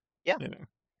tank. yeah. You know.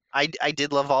 I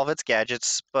did love all of its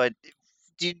gadgets, but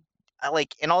I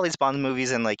like in all these Bond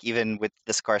movies, and like even with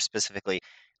this car specifically,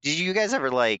 did you guys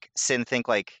ever like sit and think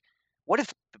like, what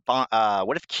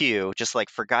if Q just like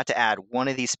forgot to add one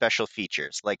of these special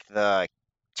features, like the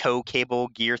tow cable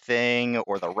gear thing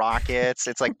or the rockets?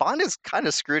 It's like Bond is kind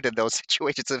of screwed in those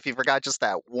situations if he forgot just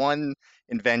that one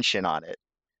invention on it.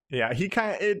 Yeah, he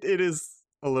kind of it is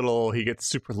a little. He gets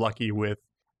super lucky with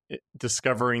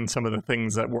discovering some of the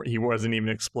things that he wasn't even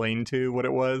explained to what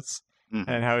it was, Mhm.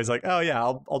 and how he's like, oh yeah,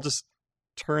 I'll just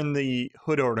turn the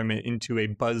hood ornament into a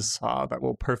buzz saw that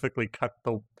will perfectly cut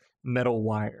the metal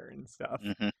wire and stuff.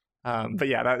 Mhm. But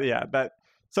yeah,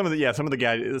 some of the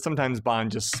gadgets. Sometimes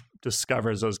Bond just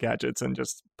discovers those gadgets and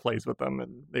just plays with them,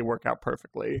 and they work out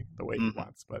perfectly the way he Mhm.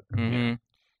 wants. But Mhm.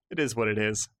 it is what it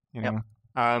is, you Yep.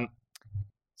 know.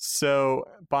 So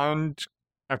Bond,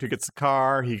 after he gets the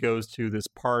car, he goes to this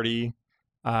party,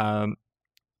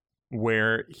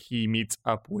 where he meets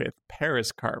up with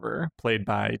Paris Carver, played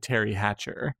by Terry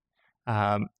Hatcher.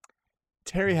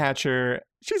 Terry Hatcher,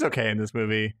 she's okay in this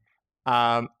movie.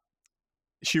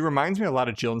 She reminds me a lot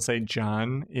of Jill St.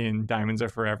 John in Diamonds Are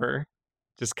Forever.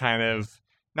 Just kind of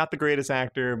not the greatest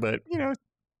actor, but you know,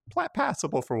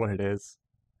 passable for what it is.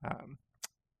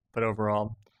 But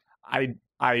overall,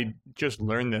 I just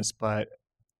learned this, but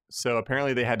so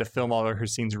apparently they had to film all of her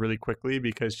scenes really quickly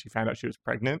because she found out she was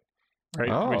pregnant, right?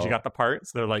 When she Oh. got the part.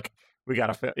 So they're like, we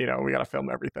gotta film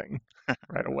everything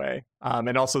right away.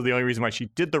 And also the only reason why she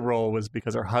did the role was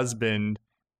because her husband,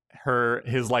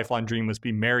 his lifelong dream was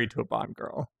be married to a Bond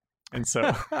girl, and so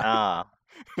Ah,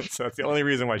 so that's the only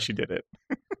reason why she did it.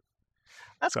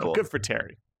 that's So cool. good for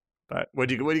Terry. But what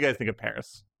do you guys think of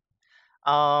Paris?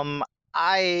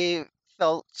 I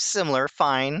felt similar.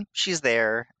 Fine, she's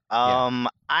there. Yeah.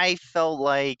 I felt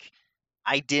like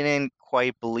I didn't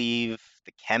quite believe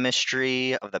the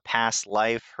chemistry of the past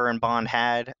life her and Bond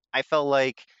had. I felt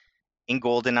like in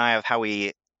GoldenEye of how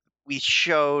we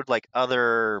showed like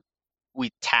we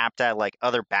tapped at like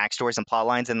other backstories and plot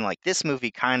lines, and like this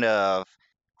movie kind of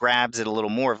grabs it a little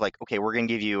more of like, okay, we're gonna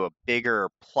give you a bigger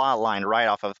plot line right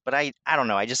off of. But I don't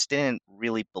know, I just didn't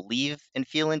really believe and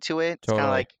feel into it. It's kind of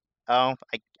Totally. like, oh,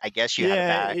 I guess you had a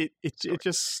Yeah, back. it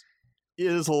just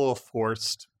is a little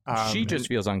forced. She just and-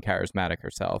 feels uncharismatic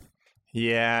herself.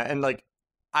 yeah, and like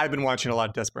I've been watching a lot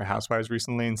of Desperate Housewives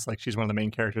recently, and it's like she's one of the main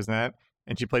characters in that,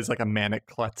 and she plays like a manic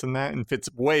klutz in that, and fits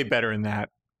way better in that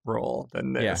role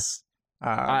than Yeah. this.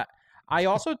 I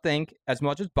also think as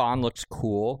much as Bond looks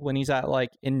cool when he's at like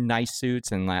in nice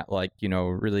suits and at like, you know,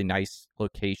 really nice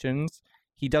locations,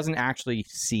 he doesn't actually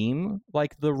seem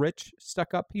like the rich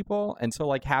stuck up people. And so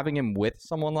like having him with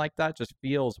someone like that just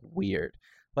feels weird.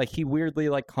 Like he weirdly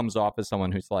like comes off as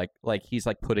someone who's like he's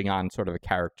like putting on sort of a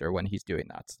character when he's doing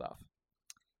that stuff.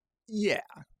 Yeah,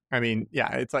 I mean,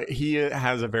 yeah, it's like he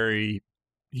has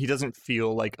he doesn't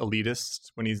feel like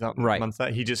elitist when he's Right. on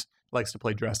set. He just likes to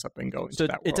play dress up and go into So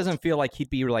that world. it doesn't feel like he'd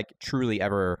be like truly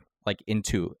ever like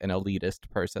into an elitist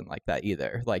person like that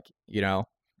either. Like, you know?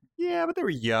 Yeah, but they were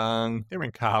young. They were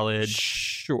in college.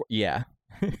 Sure. Yeah.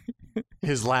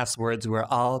 His last words were,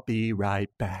 "I'll be right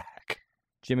back."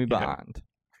 Jimmy Yeah. Bond.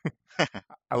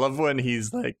 I love when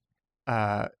he's like,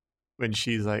 when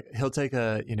she's like, he'll take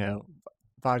a,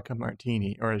 vodka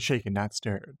martini or a shaken, not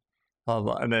stirred, blah,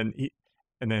 blah, blah. And then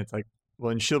it's like,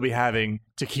 well, and she'll be having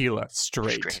tequila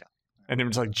straight. Straight up. And it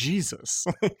was like, Jesus.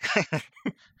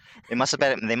 They must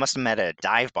have met at a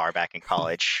dive bar back in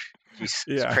college. Jeez, it's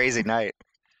Yeah. a crazy night.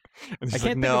 And she's can't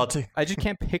like, think no, I'll of- take. I just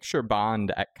can't picture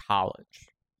Bond at college.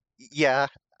 Yeah,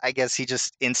 I guess he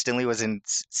just instantly was in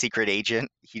secret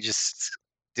agent. He just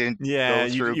didn't Yeah,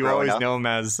 go through you growing always up. know him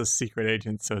as a secret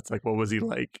agent. So it's like, what was he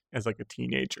like as like a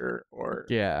teenager or,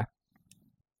 Yeah.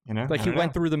 Like I he don't went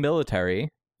know. through the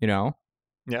military, you know?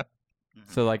 Mhm.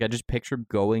 So like I just pictured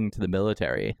going to the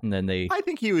military and then they I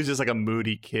think he was just like a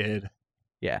moody kid.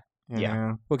 Yeah. You Yeah. know?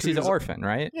 well, because he's He an was- orphan,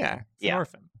 right? Yeah, he's Yeah. an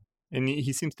orphan. And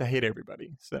he seems to hate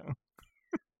everybody. So,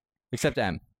 Except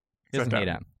M. He doesn't Except hate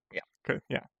M. M.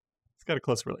 Yeah, he's got a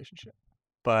close relationship.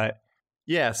 But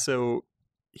yeah, so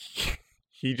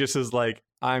he just is like,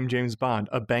 I'm James Bond,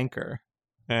 a banker,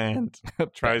 and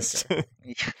tries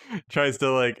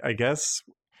to like, I guess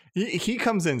he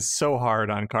comes in so hard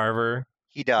on Carver.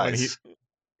 He when does.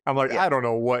 I'm like, Yeah. I don't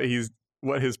know what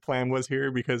his plan was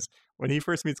here, because when he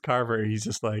first meets Carver, he's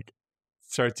just like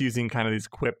starts using kind of these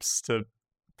quips to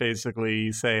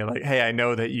basically say like, hey, I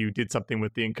know that you did something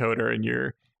with the encoder and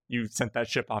you sent that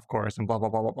ship off course and blah blah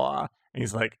blah blah blah. And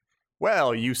he's like,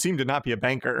 well, you seem to not be a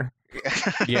banker.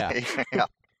 Yeah. Yeah.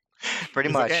 Pretty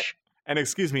He's like, much. And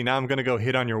excuse me, now I'm gonna go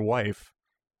hit on your wife.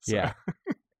 So- Yeah.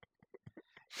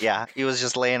 Yeah, he was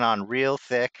just laying on real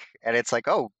thick, and it's like,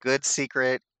 oh, good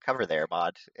secret cover there,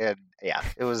 Bod. And yeah,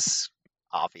 it was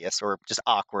obvious or just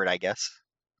awkward, I guess.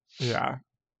 Yeah.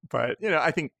 But,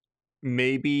 I think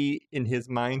maybe in his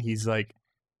mind, he's like,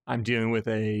 I'm dealing with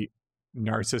a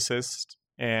narcissist,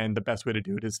 and the best way to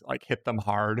do it is like hit them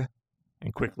hard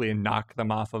and quickly and knock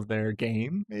them off of their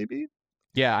game, maybe.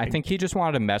 Yeah, I think he just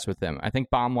wanted to mess with him. I think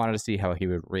Bond wanted to see how he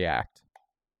would react.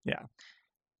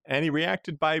 And he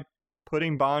reacted by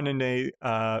putting Bond in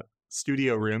a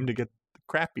studio room to get the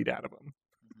crap beat out of him.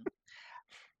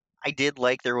 I did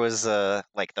like there was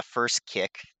like the first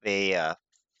kick they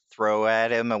throw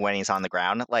at him when he's on the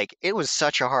ground. Like it was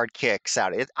such a hard kick.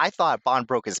 I thought Bond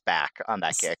broke his back on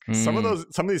that kick. Some Mm.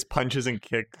 of these punches and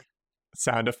kick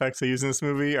sound effects they use in this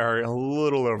movie are a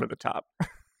little over the top.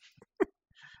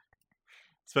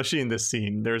 Especially in this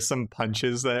scene, there's some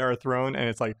punches that are thrown, and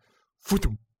it's like,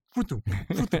 "Futum, futum,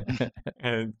 futum,"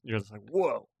 and you're just like,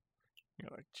 whoa.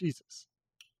 You're like, Jesus.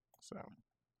 So,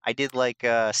 I did like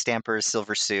Stamper's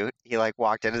silver suit. He like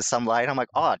walked into some light. I'm like,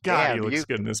 oh God, damn, he looks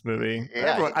good in this movie.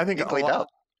 Yeah, I think he played up.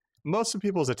 most of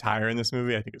people's attire in this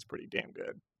movie, I think, is pretty damn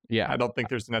good. Yeah. I don't think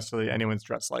there's necessarily anyone's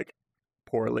dressed like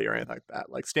poorly or anything like that.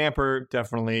 Like Stamper,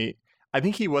 definitely. I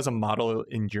think he was a model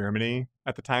in Germany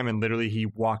at the time, and literally he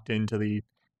walked into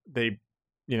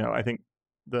I think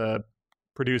the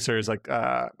producers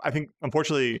I think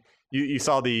unfortunately you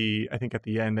saw I think at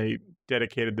the end they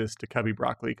dedicated this to Cubby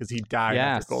Broccoli because he died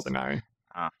Yes. after GoldenEye.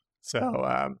 Ah. So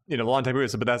a long time ago,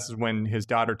 but that's when his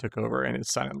daughter took over and his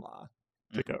son-in-law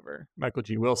took over, Michael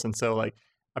G. Wilson. So like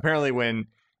apparently when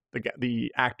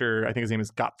the actor, I think his name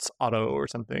is Götz Otto or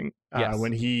something, Yes.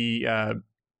 when he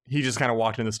just kind of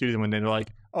walked in the studio one day and they're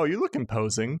like, oh, you look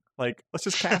imposing, like let's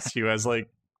just cast you as like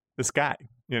this guy,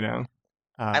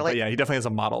 but yeah, he definitely has a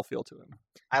model feel to him.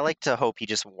 I like to hope he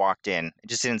just walked in and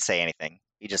just didn't say anything.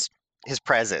 His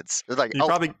presence. It was like, He oh,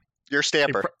 probably you're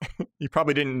Stamper. he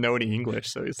probably didn't know any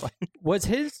English, so he's like,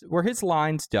 Were his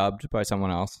lines dubbed by someone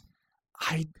else?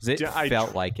 Because it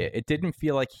felt like it. It didn't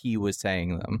feel like he was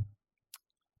saying them.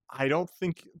 I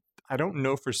don't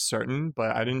know for certain,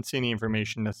 but I didn't see any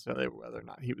information necessarily whether or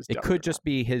not he was. It dubbed or could just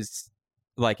be his,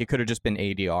 like, it could have just been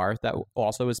ADR that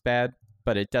also was bad,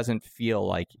 but it doesn't feel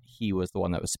like he was the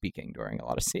one that was speaking during a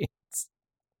lot of scenes.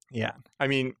 Yeah, I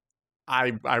mean,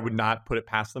 I would not put it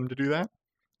past them to do that.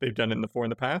 They've done it before in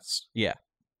the past. Yeah.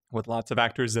 With lots of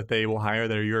actors that they will hire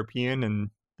that are European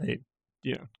and they,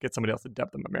 get somebody else to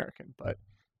dub them American. But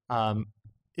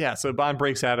yeah, so Bond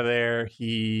breaks out of there.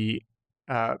 He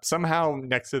somehow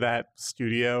next to that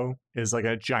studio is like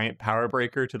a giant power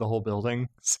breaker to the whole building.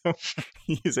 So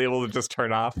he's able to just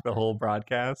turn off the whole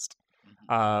broadcast.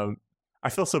 I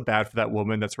feel so bad for that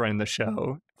woman that's running the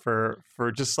show for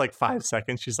just like 5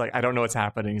 seconds. She's like, I don't know what's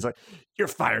happening. He's like, you're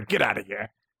fired. Get out of here.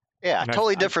 Yeah, And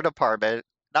totally different apartment.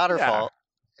 Not her Yeah. fault.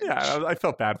 Yeah, I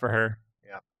felt bad for her.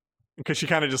 Yeah. Because she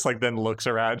kind of just like then looks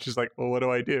around. She's like, well, what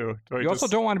do I do? Do I You also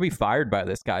just... don't want to be fired by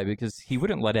this guy because he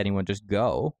wouldn't let anyone just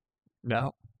go.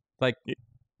 No. Like,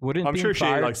 wouldn't I'm being sure she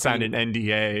fired like signed be- an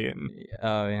NDA and,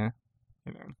 Oh, yeah.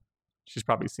 you know, she's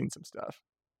probably seen some stuff.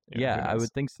 You know, Yeah, who I knows?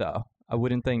 would think so. I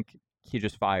wouldn't think he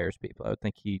just fires people. I would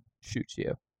think he shoots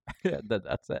you.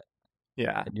 That's it.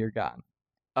 Yeah. And you're gone.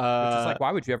 Which is like, Uh,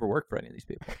 why would you ever work for any of these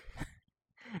people?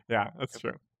 yeah, that's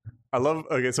true. I love,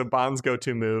 okay, so Bond's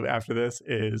go-to move after this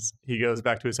is he goes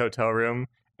back to his hotel room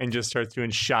and just starts doing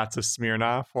shots of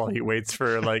Smirnoff while he waits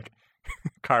for like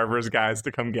Carver's guys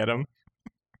to come get him.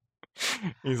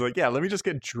 He's like, yeah, let me just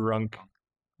get drunk.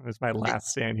 That's my last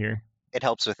stand here. It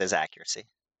helps with his accuracy.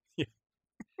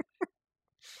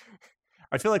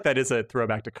 I feel like that is a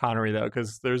throwback to Connery though,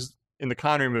 because there's in the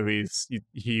Connery movies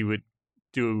he would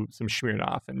do some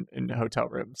Smirnoff in hotel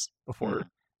rooms before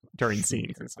during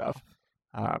scenes and stuff,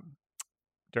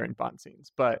 during Bond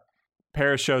scenes. But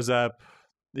Paris shows up.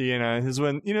 You know, is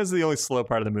when it's the only slow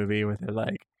part of the movie with it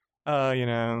like,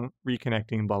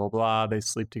 reconnecting, blah blah blah. They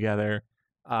sleep together.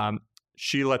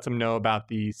 She lets him know about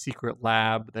the secret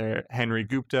lab there. Henry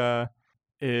Gupta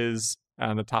is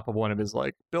on the top of one of his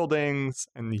like buildings,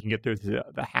 and you can get through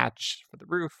the hatch for the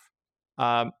roof.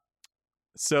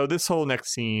 So this whole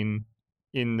next scene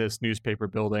in this newspaper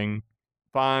building,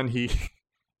 Bond he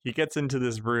gets into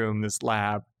this room, this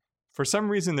lab. For some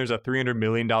reason, there's a $300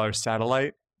 million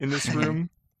satellite in this room,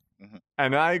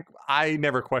 and I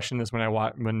never questioned this when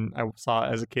I saw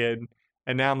it as a kid,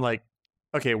 and now I'm like,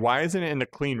 okay, why isn't it in the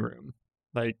clean room?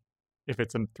 Like, if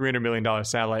it's a $300 million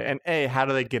satellite, and how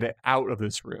do they get it out of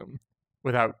this room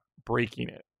without breaking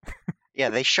it? Yeah,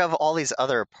 they shove all these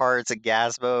other parts and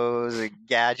gizmos and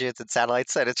gadgets and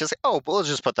satellites, and it's just like, oh, we'll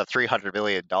just put the $300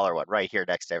 million one right here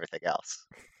next to everything else.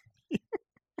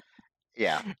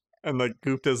 Yeah. And like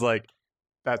Gupta's like,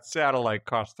 that satellite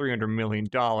cost $300 million.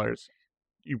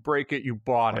 You break it, you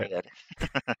bought it.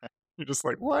 You're just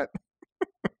like, what?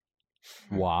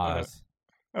 Was.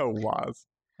 Waz.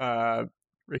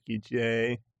 Ricky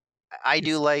J. I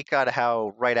do like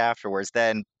how right afterwards,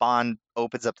 then Bond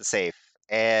opens up the safe,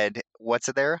 and what's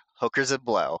in there? Hookers and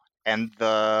blow, and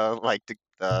the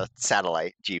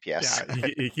satellite GPS. Yeah,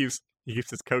 he keeps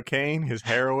his cocaine, his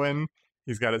heroin.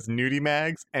 He's got his nudie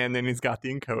mags, and then he's got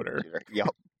the encoder. Yep.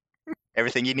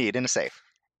 Everything you need in a safe.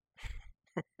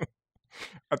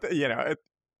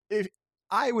 If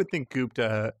I would think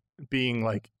Gupta being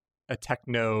like a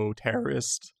techno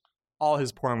terrorist, all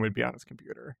his porn would be on his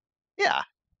computer. Yeah.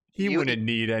 He wouldn't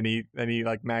need any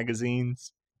like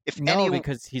magazines.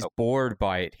 Because he's bored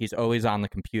by it. He's always on the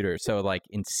computer. So like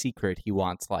in secret, he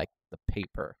wants like the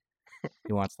paper.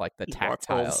 He wants like the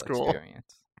tactile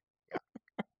experience.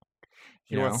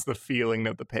 He wants the feeling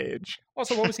of the page.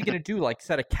 Also, what was he going to do? Like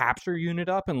set a capture unit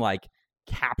up and like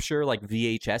capture like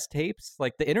VHS tapes?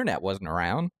 Like the internet wasn't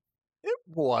around. It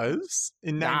was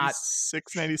in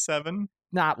 96, 97.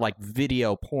 Not like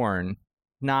video porn.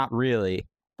 Not really.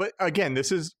 But again,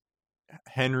 this is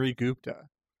Henry Gupta.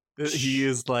 He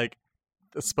is like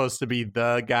supposed to be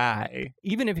the guy.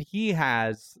 Even if he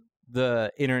has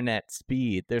the internet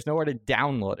speed, there's nowhere to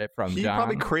download it from. He John.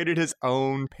 probably created his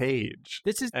own page.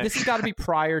 This has got to be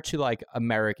prior to like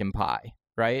American Pie,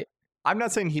 right? I'm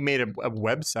not saying he made a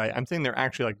website. I'm saying they're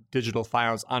actually like digital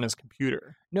files on his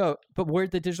computer. No, but where'd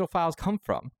the digital files come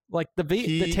from? Like the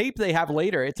tape they have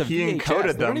later, it's a he VHS. Encoded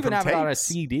they them don't even from have it on a tapes.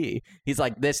 CD. He's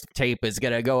like, this tape is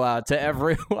gonna go out to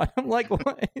everyone. I'm like,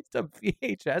 what? It's a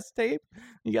VHS tape?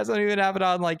 You guys don't even have it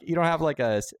on you don't have like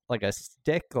a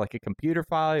stick, like a computer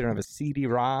file. You don't have a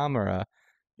CD-ROM or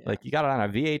you got it on a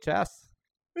VHS.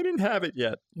 They didn't have it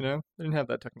yet. They didn't have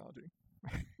that technology.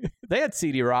 They had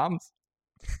CD-ROMs.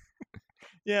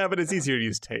 Yeah, but it's easier to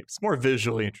use tapes. More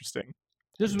visually interesting.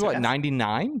 This was what,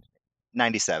 99?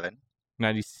 97.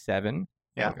 97?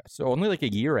 Yeah. Okay. So only like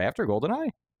a year after GoldenEye?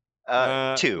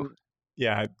 2.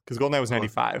 Yeah, because GoldenEye was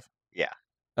 95.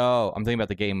 Oh, I'm thinking about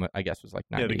the game, I guess, was like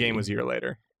 90. Yeah, the game was a year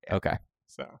later. Okay.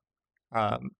 So,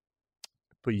 but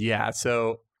yeah,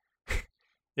 so,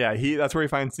 yeah, that's where he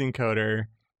finds the encoder.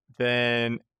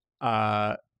 Then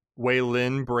Wei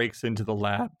Lin breaks into the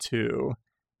lab too,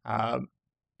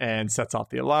 and sets off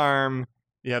the alarm.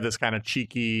 You have this kind of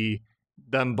cheeky,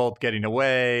 them both getting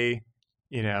away.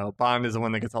 Bond is the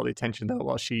one that gets all the attention though,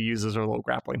 while she uses her little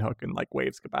grappling hook and like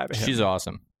waves goodbye to him. She's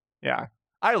awesome. Yeah,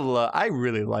 I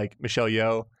really like Michelle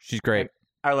Yeoh. She's great.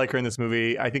 I like her in this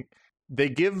movie. I think they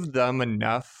give them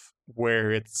enough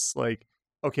where it's like,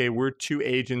 okay, we're two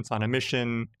agents on a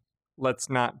mission. We're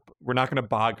not going to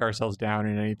bog ourselves down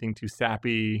in anything too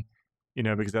sappy,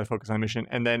 because that's focused on mission.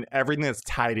 And then everything that's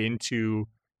tied into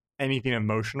anything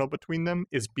emotional between them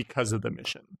is because of the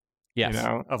mission. Yes. You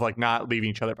know, of like not leaving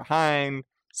each other behind,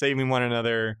 saving one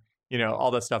another, you know,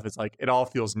 all that stuff is like, it all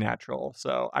feels natural.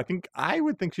 So I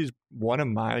would think she's one of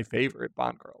my favorite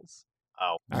Bond girls,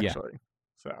 Oh, actually.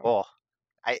 So, well,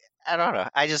 I don't know.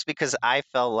 I just because I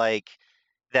felt like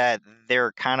that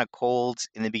they're kind of cold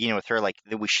in the beginning with her. Like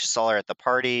we saw her at the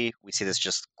party. We see this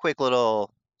just quick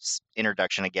little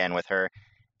introduction again with her,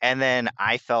 and then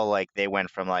I felt like they went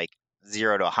from like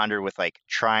 0 to 100 with like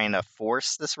trying to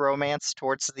force this romance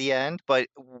towards the end. But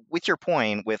with your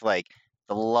point, with like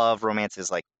the love romance is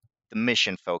like the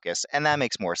mission focus, and that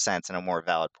makes more sense and a more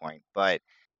valid point. But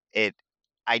it,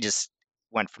 I just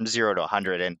went from 0 to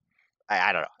 100, and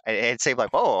I don't know. It seemed like,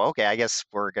 oh, okay, I guess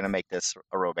we're gonna make this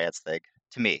a romance thing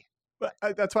to me. but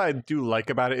that's what I do like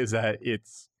about it is that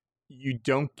you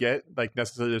don't get like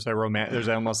necessarily there's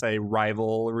almost a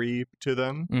rivalry to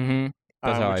them, Mm-hmm.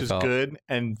 That's how which I is felt. good.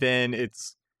 And then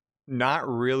it's not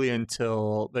really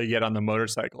until they get on the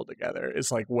motorcycle together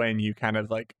is like when you kind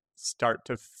of like start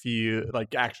to feel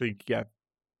like actually get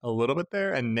a little bit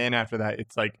there. And then after that,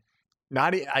 it's like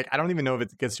I don't even know if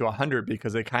it gets to 100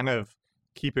 because they kind of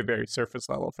keep it very surface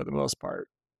level for the most part.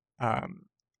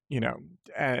 You know,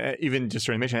 even just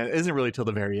during the mission, it isn't really till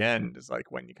the very end is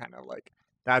like when you kind of like,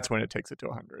 that's when it takes it to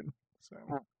 100. So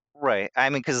Right. I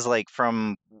mean, because like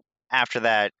from after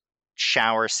that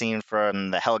shower scene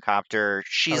from the helicopter,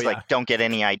 she's like, yeah. don't get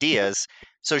any ideas.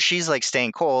 So she's like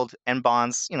staying cold, and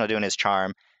Bond's, doing his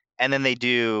charm. And then they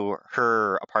do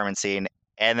her apartment scene,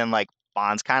 and then like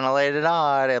Bond's kind of laid it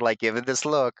on and like give it this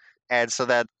look. And so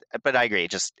that, but I agree,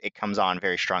 it comes on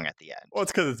very strong at the end. Well,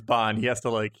 it's because it's Bond. He has to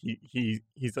like he's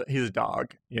a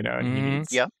dog, you know, and he Mhm.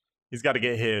 needs Yeah. he's got to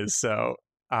get his. So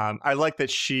I like that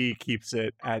she keeps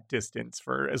it at distance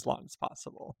for as long as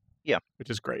possible. Yeah. Which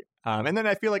is great. And then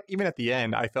I feel like even at the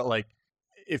end, I felt like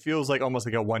it feels like almost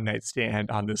like a one night stand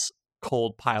on this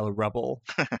cold pile of rubble.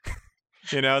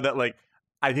 You know, that like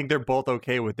I think they're both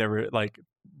okay with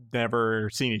never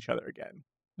seeing each other again.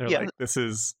 They're Yeah. like, this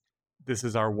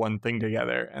is our one thing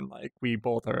together, and like we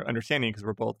both are understanding because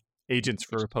we're both agents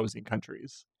for opposing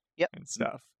countries. Yep. And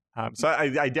stuff. So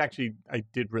I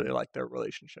did really like their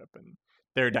relationship and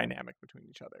their dynamic between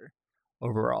each other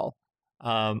overall.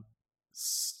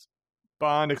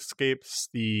 Bond escapes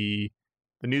the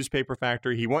newspaper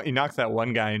factory. He knocks that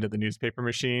one guy into the newspaper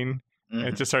machine, and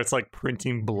it Mhm. just starts like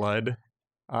printing blood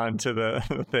onto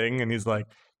the thing, and he's like,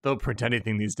 they'll print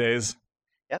anything these days.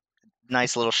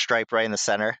 Nice little stripe right in the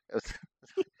center.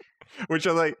 Which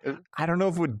I'm like, I don't know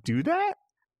if it would do that.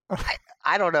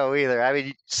 I don't know either. I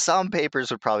mean, some papers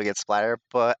would probably get splattered,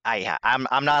 but I'm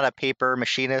not a paper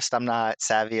machinist. I'm not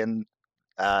savvy in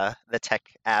the tech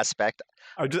aspect.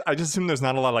 I just assume there's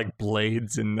not a lot of like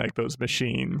blades in like those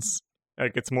machines.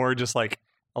 Like it's more just like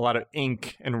a lot of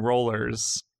ink and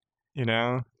rollers, you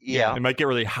know? Yeah. It might get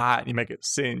really hot and you might get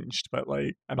singed, but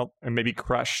like and maybe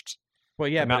crushed. Well,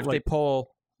 yeah, But but not if like-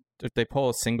 they pull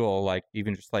a single, like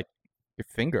even just like your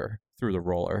finger through the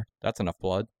roller, that's enough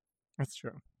blood. That's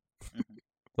true.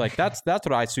 Like that's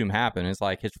what I assume happened is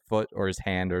like his foot or his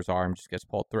hand or his arm just gets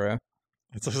pulled through.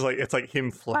 It's just like it's like him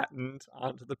flattened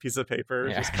onto the piece of paper,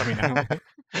 Yeah. just coming out. Like,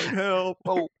 help!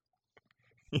 Oh,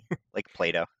 like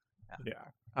Play-Doh.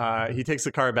 Yeah. He takes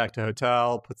the car back to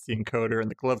hotel, puts the encoder in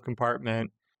the glove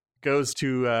compartment, goes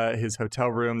to his hotel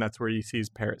room. That's where he sees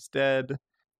Paris dead.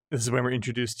 This is when we're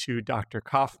introduced to Dr.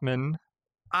 Kaufman.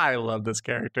 I love this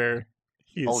character.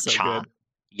 He is Oh, so Cha. good.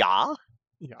 Yeah.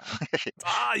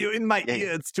 Yeah. You're in my Yeah.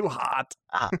 ear. It's too hot.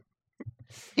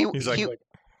 He's like,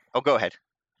 Oh, go ahead.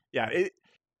 yeah.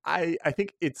 I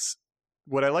think it's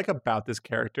what I like about this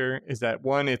character is that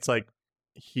one, it's like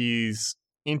he's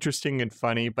interesting and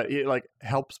funny, but it like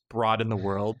helps broaden the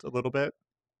world a little bit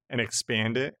and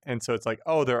expand it. And so it's like,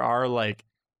 oh, there are like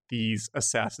these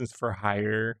assassins for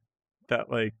hire that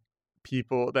like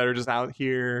people that are just out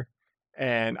here.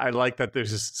 And I like that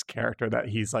there's just this character that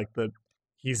he's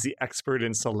the expert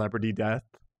in celebrity death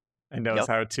and knows Yep.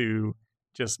 how to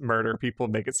just murder people,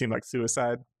 make it seem like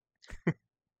suicide.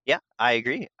 Yeah, I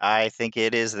agree. I think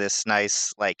it is this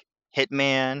nice like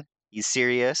hitman. He's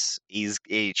serious. He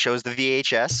shows the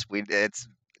VHS. It's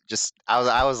just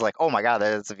I was like, oh my god,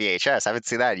 that's a VHS. I haven't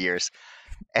seen that in years,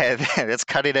 and then it's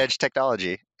cutting edge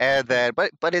technology. And then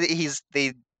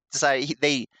they decide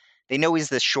they know he's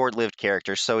this short lived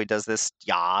character, so he does this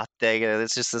thing. And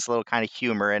it's just this little kind of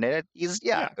humor in it. He's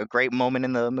Yeah. a great moment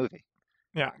in the movie.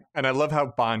 Yeah. And I love how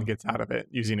Bond gets out of it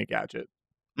using a gadget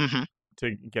Hmm.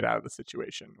 to get out of the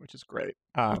situation, which is great.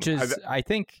 Which is, I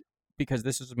think, because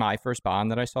this is my first Bond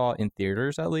that I saw in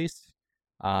theaters, at least.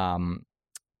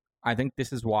 I think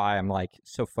this is why I'm like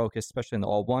so focused, especially in the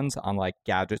old ones, on like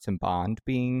gadgets and Bond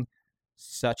being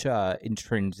such a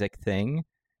intrinsic thing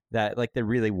that like they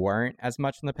really weren't as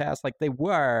much in the past. Like they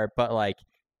were, but like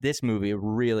this movie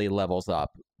really levels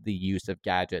up the use of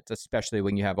gadgets, especially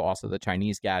when you have also the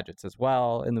Chinese gadgets as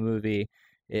well in the movie.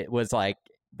 It was like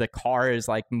the car is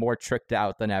like more tricked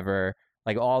out than ever,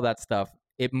 like all that stuff.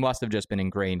 It must have just been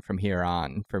ingrained from here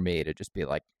on for me to just be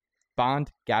like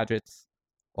Bond, gadgets,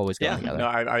 always go together. No,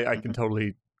 I can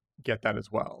totally get that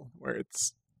as well, where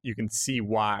you can see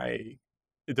why.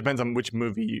 It depends on which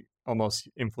movie almost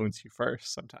influenced you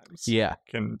first sometimes. Yeah,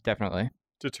 can definitely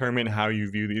determine how you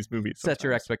view these movies sometimes. Set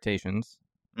your expectations.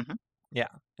 Mm-hmm. Yeah,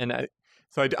 and I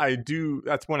do.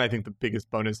 That's one I think the biggest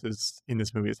bonus is in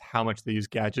this movie is how much they use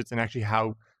gadgets and actually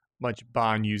how much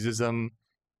Bond uses them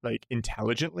like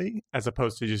intelligently as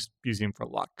opposed to just using them for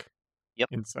luck. Yep.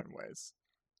 In certain ways,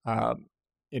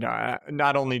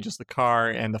 not only just the car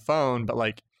and the phone, but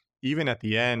like even at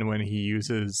the end when he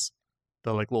uses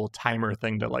the like little timer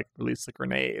thing to like release the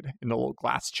grenade in the little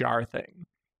glass jar thing.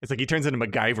 It's like he turns into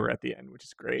MacGyver at the end, which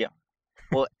is great. Yeah.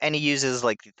 Well, and he uses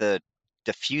like the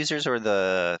diffusers or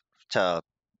to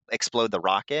explode the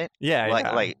rocket.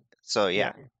 Yeah. So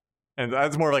yeah. And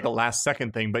that's more like a last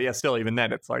second thing, but yeah, still even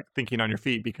then it's like thinking on your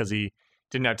feet because he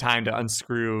didn't have time to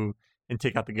unscrew and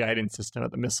take out the guidance system of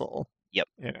the missile. Yep.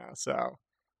 So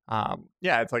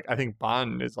it's like I think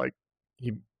Bond is like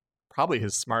he probably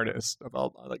his smartest of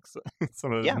all like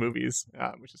some of those movies,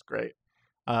 which is great.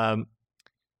 We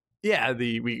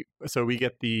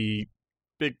get the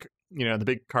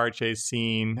big car chase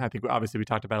scene. I think obviously we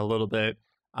talked about it a little bit.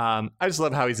 I just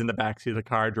love how he's in the backseat of the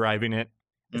car driving it.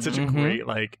 It's such a great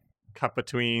like cut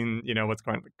between what's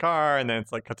going on in the car, and then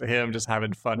it's like cut to him just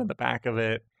having fun in the back of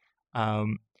it.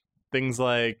 Things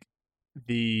like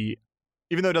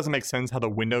even though it doesn't make sense how the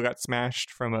window got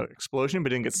smashed from an explosion,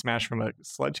 but didn't get smashed from a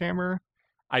sledgehammer.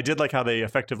 I did like how they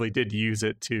effectively did use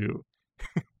it to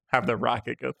have the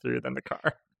rocket go through than the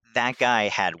car. That guy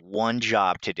had one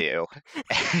job to do,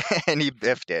 and he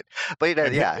biffed it. But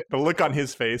the look on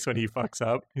his face when he fucks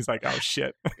up, he's like, "Oh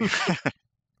shit."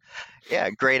 Yeah,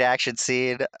 great action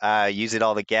scene. Using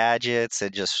all the gadgets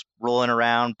and just rolling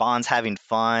around. Bond's having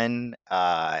fun.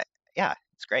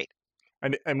 It's great.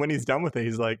 And when he's done with it,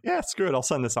 he's like, "Yeah, screw it. I'll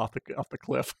send this off the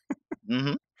cliff."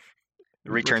 Mm-hmm.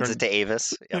 Returns it to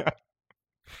Avis. Yep.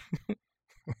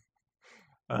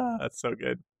 Yeah. That's so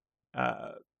good.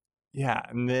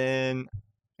 And then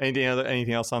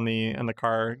anything else on the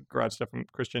car garage stuff from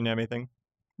Christian? Anything?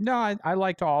 No, I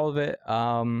liked all of it.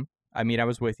 I mean, I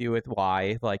was with you with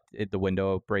why like the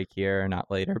window break here,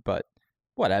 not later, but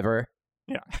whatever.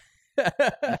 Yeah.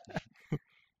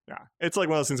 Yeah, it's like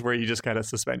one of those things where you just kind of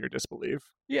suspend your disbelief.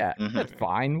 Yeah, that's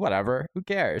fine. Whatever. Who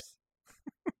cares?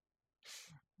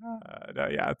 And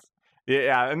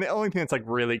the only thing that's like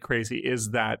really crazy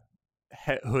is that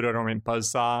hood ornament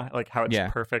buzzsaw, like how it's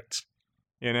perfect.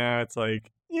 It's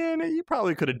like you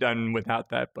probably could have done without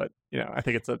that, but I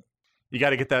think you got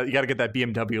to get that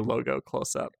BMW logo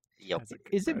close up. Yep.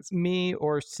 Is it me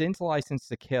or since License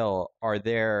to Kill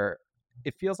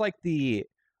it feels like the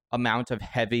amount of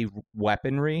heavy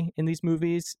weaponry in these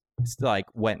movies like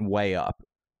went way up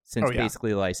since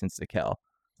basically License to Kill.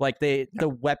 Like the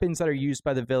weapons that are used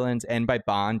by the villains and by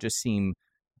Bond just seem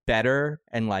better,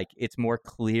 and like it's more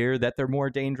clear that they're more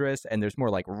dangerous, and there's more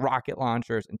like rocket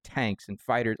launchers and tanks and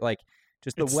fighters, like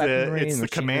just the weaponry and the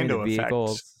commando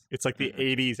vehicles. Effect. It's like the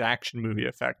 80s action movie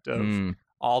effect of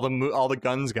all the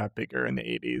guns got bigger in the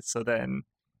 80s, so then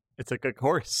it's like, of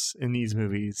course, in these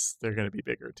movies they're going to be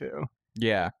bigger too.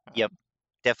 Yeah. Yep.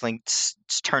 Definitely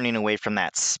turning away from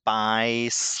that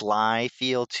sly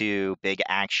feel to big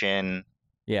action.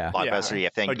 Yeah. Blockbuster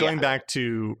thing. Like going back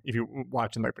to if you're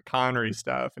watching like the Connery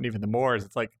stuff and even the Moors,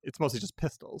 it's like it's mostly just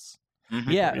pistols.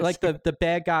 Mm-hmm. Yeah, like the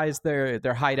bad guys, their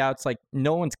hideouts, like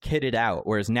no one's kitted out,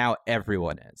 whereas now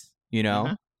everyone is.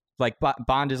 Mm-hmm. Like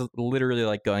Bond is literally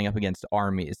like going up against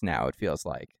armies now. It feels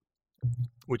like,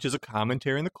 which is a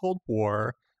commentary in the Cold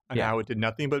War. And how it did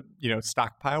nothing but,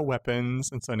 stockpile weapons.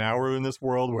 And so now we're in this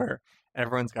world where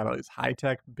everyone's got all these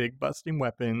high-tech, big busting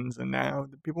weapons, and now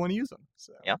people want to use them.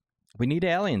 So we need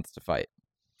aliens to fight.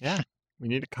 Yeah, we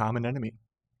need a common enemy.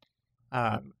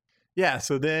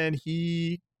 So then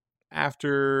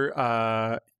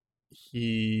after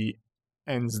he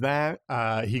ends that,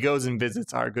 he goes and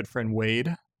visits our good friend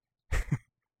Wade,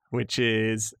 which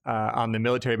is on the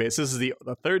military base. This is the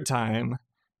third time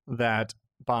that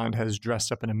Bond has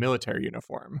dressed up in a military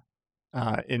uniform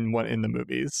in the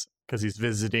movies because he's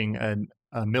visiting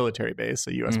a military base,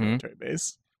 a U.S. military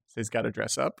base. So he's got to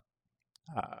dress up.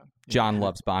 John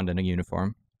loves Bond in a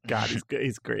uniform. God,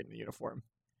 he's great in the uniform.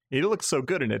 He looks so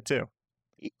good in it too.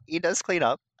 He does clean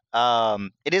up.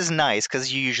 It is nice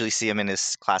because you usually see him in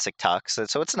his classic tux,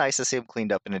 so it's nice to see him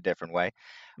cleaned up in a different way.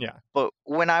 Yeah. But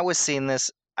when I was seeing this,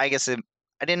 I guess I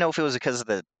didn't know if it was because of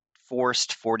the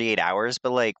forced 48 hours,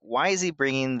 but like, why is he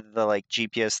bringing the like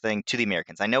GPS thing to the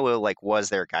Americans? I know it like was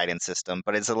their guidance system,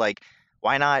 but is it like,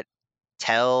 why not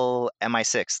tell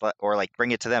MI6 or like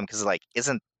bring it to them? Because like,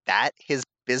 isn't that his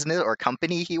business or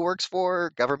company he works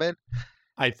for, government?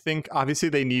 I think obviously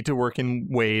they need to work in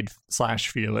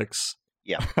Wade/Felix.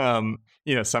 Yeah.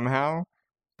 Somehow.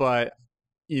 But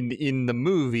in the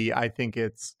movie, I think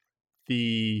it's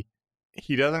he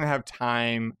doesn't have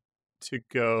time to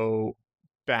go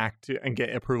back to and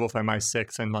get approval from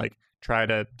MI6 and like try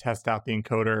to test out the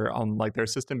encoder on like their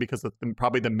system because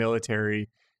probably the military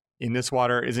in this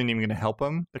water isn't even going to help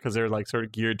them because they're like sort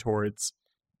of geared towards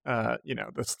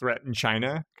this threat in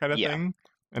China kind of thing,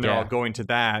 and they're all going to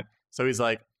that. So he's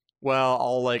like, well,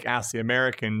 I'll like ask the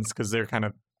Americans because they're kind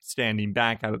of standing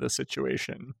back out of the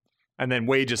situation. And then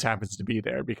Wade just happens to be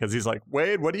there because he's like,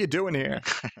 Wade, what are you doing here?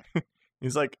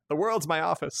 He's like, the world's my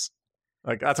office.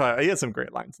 Like, that's why he has some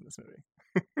great lines in this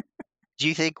movie. Do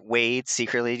you think Wade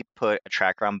secretly put a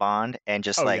tracker on Bond and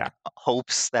just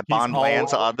hopes that Bond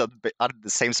lands on the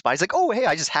same spot? He's like, oh, hey,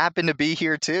 I just happen to be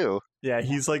here too. Yeah,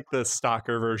 he's like the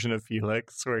stalker version of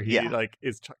Felix where he like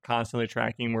is constantly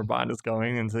tracking where Bond is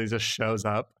going. And so he just shows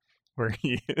up where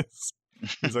he is.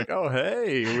 He's like, oh,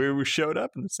 hey, we showed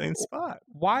up in the same spot.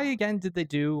 Why, again, did they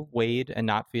do Wade and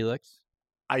not Felix?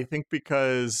 I think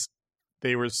because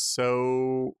they were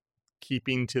so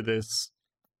keeping to this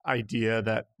idea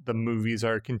that the movies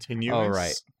are continuous. Oh,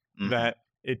 right. That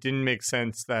it didn't make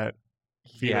sense that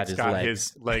Felix got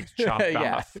his legs chopped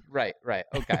off. Right.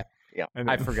 Okay. Yeah,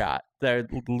 I forgot. They're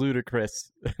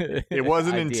ludicrous. It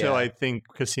wasn't until I think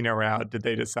Casino Royale did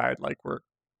they decide like we're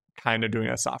kind of doing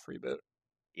a soft reboot.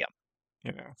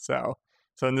 So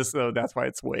in this though, that's why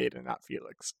it's Wade and not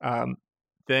Felix.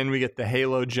 Then we get the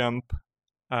Halo jump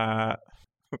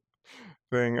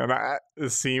thing, and the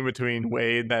scene between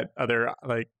Wade, that other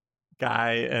like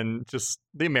guy, and just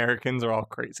the Americans are all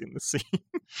crazy in the scene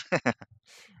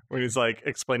when he's like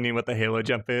explaining what the Halo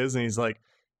jump is, and he's like,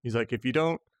 if you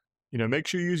don't, make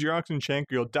sure you use your oxygen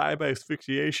tank, or you'll die by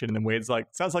asphyxiation. And then Wade's like,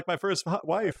 sounds like my first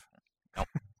wife. Nope.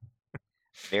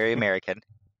 Very American.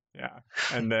 Yeah,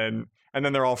 and then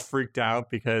they're all freaked out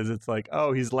because it's like,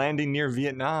 oh, he's landing near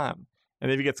Vietnam,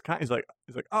 and if he gets caught, he's like,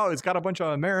 oh, he's got a bunch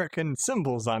of American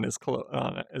symbols on his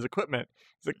his equipment.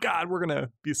 He's like, God, we're gonna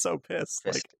be so pissed.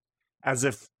 Like, as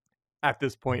if at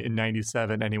this point in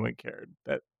 '97 anyone cared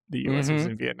that the U.S. was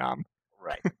in Vietnam.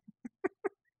 Right.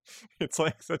 It's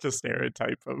like such a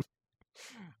stereotype of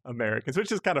Americans,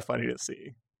 which is kind of funny to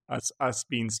see us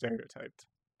being stereotyped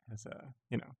as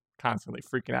constantly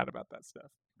freaking out about that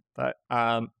stuff. But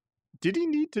did he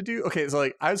need to do? Okay, so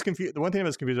like I was confused. The one thing I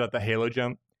was confused about the Halo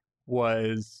jump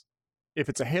was if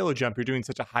it's a Halo jump, you're doing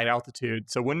such a high altitude.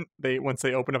 So once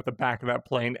they open up the back of that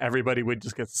plane, everybody would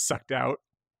just get sucked out.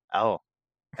 Oh,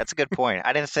 that's a good point.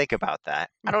 I didn't think about that.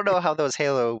 I don't know how those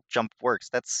Halo jump works.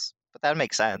 But that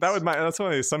makes sense. That's what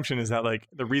my assumption is, that like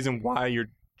the reason why you're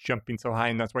jumping so high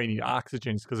and that's why you need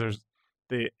oxygen is because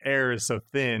the air is so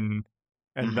thin.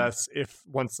 And thus, if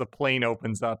once the plane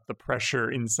opens up, the pressure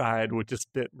inside would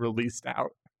just get released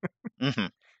out.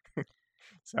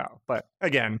 So, but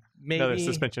again, another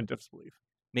suspension of disbelief.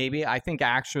 Maybe I think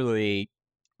actually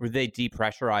they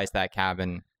depressurized that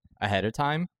cabin ahead of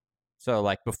time. So,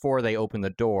 like before they open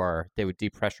the door, they would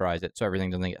depressurize it so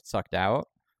everything doesn't get sucked out.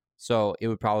 So it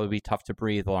would probably be tough to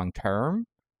breathe long term,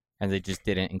 and they just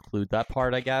didn't include that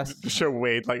part, I guess. Show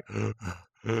Wade like.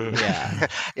 Yeah.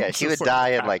 He would die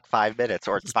in like 5 minutes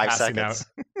or 5 seconds.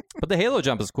 But the Halo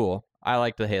jump is cool. I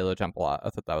liked the Halo jump a lot. I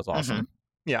thought that was awesome.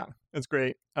 Yeah, it's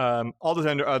great. All the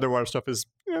underwater stuff is,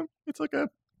 it's like a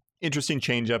interesting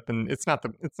change up, and it's not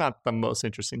the most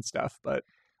interesting stuff, but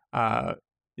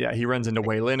he runs into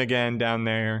Wei Lin again down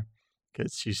there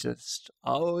because she's just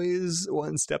always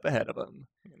one step ahead of him.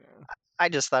 I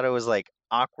just thought it was like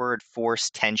awkward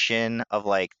forced tension of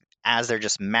like, as they're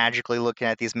just magically looking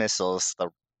at these missiles, the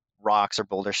rocks or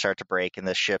boulders start to break and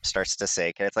the ship starts to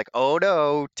sink. And it's like, oh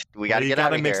no, we got to get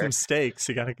out of here. You got to make some stakes.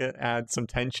 You got to add some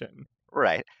tension.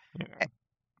 Right.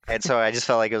 And so I just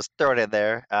felt like it was thrown in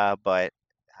there. But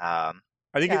I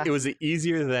think it was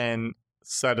easier than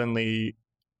suddenly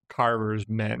Carver's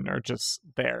men are just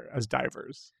there as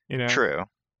divers. True.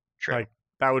 Like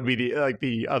that would be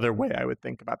the other way I would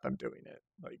think about them doing it.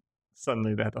 Like,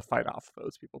 suddenly they have to fight off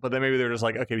those people, but then maybe they're just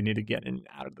like, okay, we need to get in and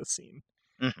out of the scene.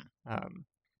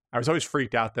 I was always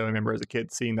freaked out though. I remember as a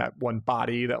kid seeing that one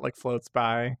body that like floats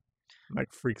by,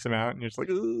 like freaks him out, and you're just like,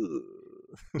 ooh.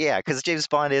 Yeah, because James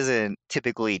Bond isn't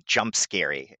typically jump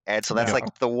scary, and so that's No. like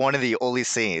one of the only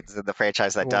scenes in the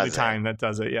franchise that The only does time that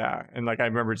does it, yeah. And like I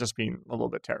remember just being a little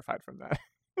bit terrified from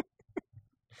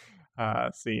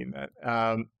that. Seeing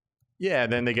that. Yeah,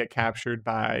 then they get captured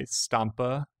by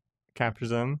Stampa, captures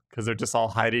them because they're just all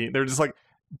hiding. They're just like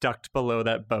ducked below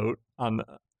that boat and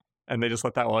they just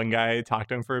let that one guy talk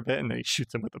to him for a bit, and then he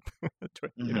shoots him with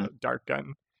a dart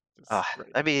gun.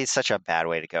 it. That'd be such a bad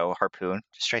way to go. Harpoon,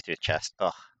 just straight through the chest.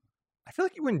 Ugh. I feel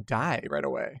like you wouldn't die right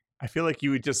away. I feel like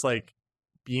you would just like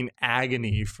be in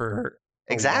agony for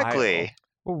a Exactly.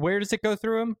 Well, where does it go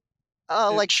through him?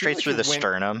 Oh, It like seemed straight like through it the went-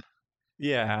 sternum.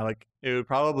 Yeah, like it would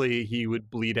probably he would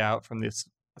bleed out from this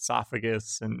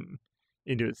esophagus and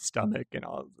into his stomach and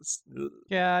all of this. Ugh.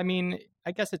 Yeah, I mean,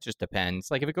 I guess it just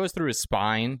depends. Like if it goes through his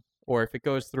spine or if it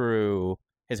goes through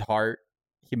his heart,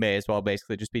 he may as well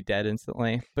basically just be dead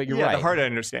instantly. But you're Yeah, right. the heart I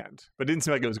understand, but it didn't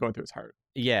seem like it was going through his heart.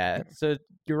 Yeah, so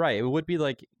you're right. It would be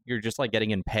like you're just like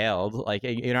getting impaled. Like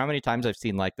you know how many times I've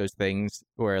seen like those things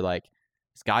where like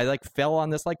this guy like fell on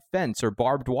this like fence or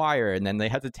barbed wire, and then they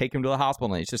had to take him to the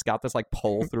hospital, and he's just got this like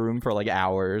pole through him for like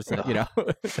hours. You know,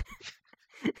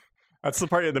 That's the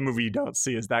part of the movie you don't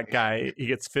see is that guy. He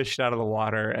gets fished out of the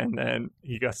water and then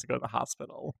he has to go to the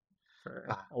hospital for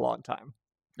a long time.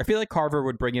 I feel like Carver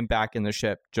would bring him back in the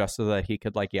ship just so that he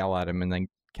could like yell at him and then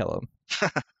kill him.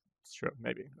 It's true,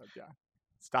 maybe. But yeah,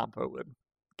 Stampa would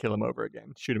kill him over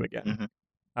again, shoot him again.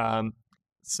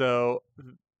 So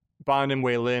Bond and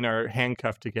Wei Lin are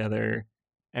handcuffed together,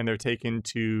 and they're taken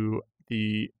to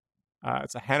the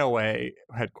it's a Hanoi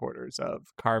headquarters of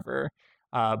Carver.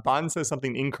 Bond says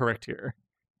something incorrect here,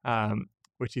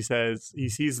 which he says he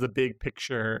sees the big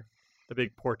picture, the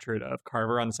big portrait of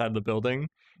Carver on the side of the building.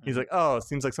 He's like, oh, it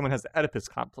seems like someone has the Oedipus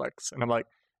complex. And I'm like,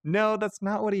 no, that's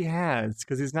not what he has,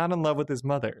 because he's not in love with his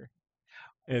mother.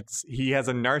 He has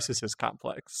a narcissist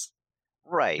complex.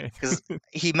 Right, because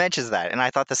he mentions that, and I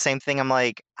thought the same thing. I'm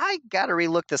like, I gotta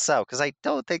relook this up because I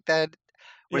don't think that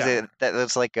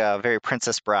that's like a very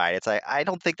Princess Bride. It's like I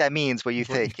don't think that means what you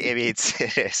think it means.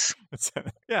 It is. It's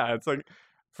like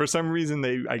for some reason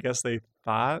I guess they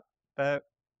thought that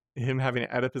him having an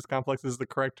Oedipus complex is the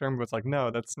correct term, but it's like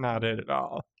no, that's not it at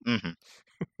all.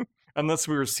 Mm-hmm. Unless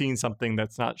we were seeing something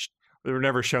that's not. We were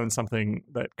never shown something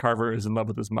that Carver is in love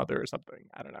with his mother or something.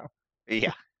 I don't know.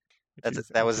 Yeah.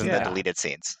 That was in the deleted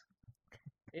scenes.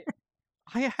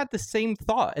 I had the same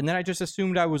thought, and then I just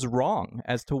assumed I was wrong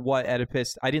as to what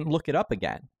Oedipus. I didn't look it up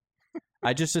again.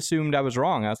 I just assumed I was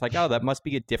wrong. I was like, oh, that must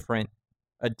be a different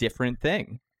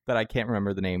thing that I can't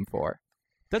remember the name for.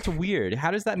 That's weird.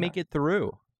 How does that make it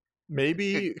through?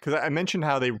 Maybe because I mentioned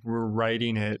how they were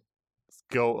writing it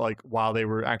while they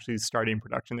were actually starting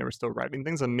production, they were still writing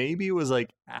things, and maybe it was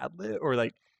like ad-lib or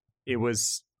like it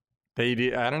was. They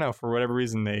did, I don't know, for whatever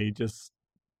reason they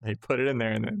put it in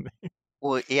there and then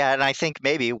Well, yeah, and I think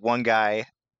maybe one guy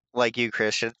like you,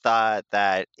 Christian, thought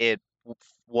that it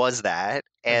was that,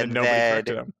 and nobody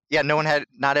corrected him. Yeah,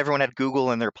 not everyone had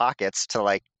Google in their pockets to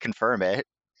like confirm it,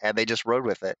 and they just rode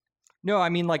with it. No, I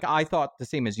mean, like I thought the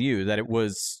same as you that it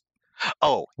was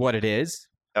what it is.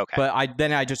 Okay. But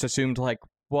I just assumed like,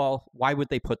 well, why would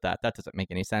they put that? That doesn't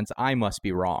make any sense. I must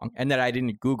be wrong. And then I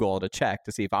didn't Google to check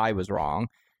to see if I was wrong.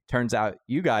 Turns out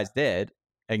you guys did,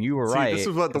 and you were right. This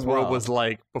is what the world was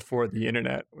like before the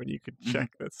internet, when you could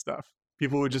check that stuff.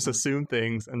 People would just assume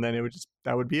things, and then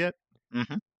that would be it.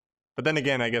 Mm-hmm. But then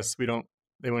again, I guess they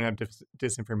wouldn't have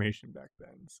disinformation back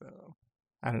then. So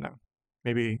I don't know.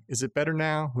 Maybe is it better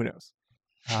now? Who knows?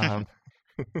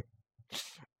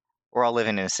 We're all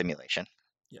living in a simulation.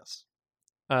 Yes.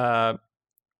 So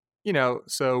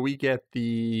we get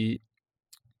the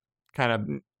kind of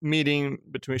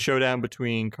showdown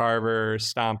between Carver,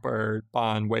 Stamper,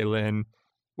 Bond, Wei Lin.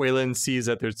 Wei Lin sees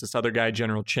that there's this other guy,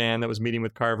 General Chan, that was meeting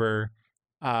with Carver.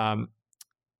 We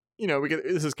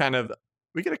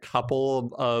get a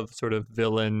couple of sort of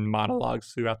villain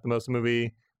monologues throughout the most of the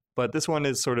movie, but this one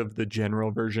is sort of the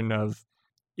general version of,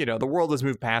 the world has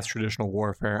moved past traditional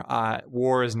warfare.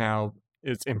 War is now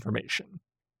it's information.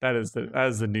 That is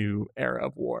the new era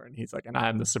of war, and he's like, and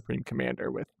I'm the supreme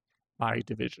commander with my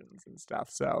divisions and stuff.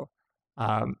 So,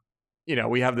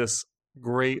 we have this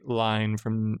great line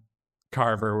from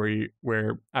Carver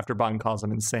where after Bond calls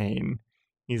him insane,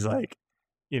 he's like,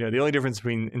 the only difference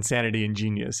between insanity and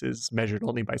genius is measured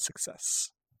only by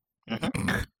success.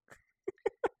 Mm-hmm.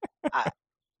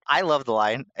 I love the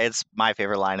line. It's my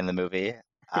favorite line in the movie.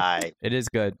 It is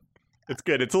good. It's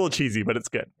good. It's a little cheesy, but it's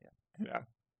good. Yeah.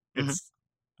 It's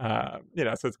so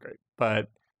it's great. But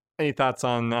any thoughts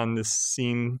on this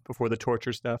scene before the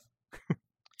torture stuff?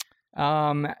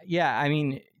 Yeah, I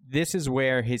mean, this is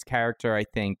where his character, I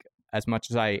think, as much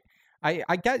as I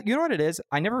get, you know what it is?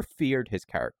 I never feared his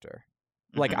character.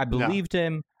 Like, I believed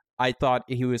him. I thought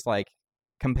he was, like,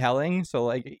 compelling. So,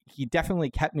 like, he definitely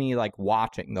kept me, like,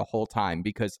 watching the whole time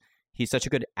because he's such a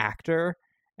good actor.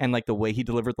 And, like, the way he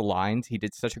delivered the lines, he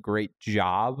did such a great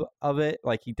job of it.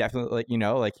 Like, he definitely, like, you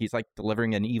know, like, he's, like,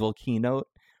 delivering an evil keynote.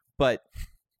 But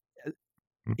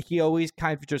he always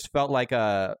kind of just felt like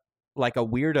a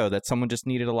weirdo that someone just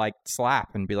needed to, like,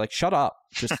 slap and be like, shut up.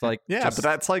 Just, like... But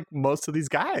that's, like, most of these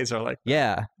guys are like that,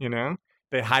 yeah. You know?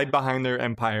 They hide behind their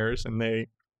empires, and they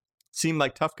seem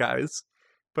like tough guys.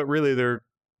 But really, they're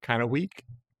kind of weak.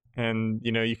 And,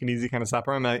 you know, you can easily kind of slap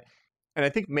around. And I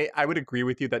think I would agree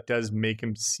with you that does make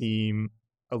him seem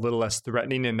a little less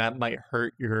threatening, and that might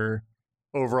hurt your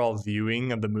overall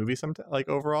viewing of the movie sometimes, like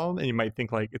overall, and you might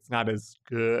think like it's not as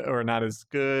good or not as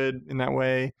good in that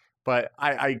way. But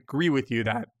I agree with you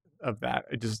that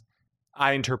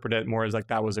I interpret it more as like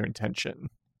that was their intention,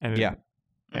 and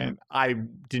and I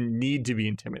didn't need to be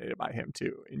intimidated by him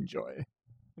to enjoy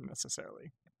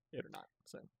necessarily it or not.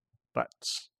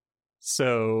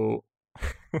 So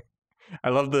I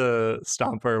love the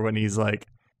Stomper when he's like,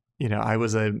 you know, I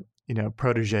was a, you know,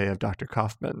 protege of Dr.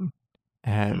 Kaufman,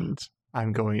 and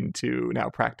I'm going to now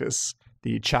practice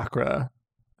the chakra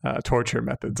torture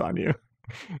methods on you.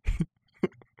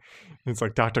 It's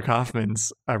like Dr.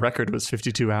 Kaufman's record was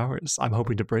 52 hours. I'm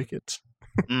hoping to break it.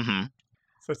 Mm-hmm.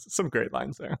 So some great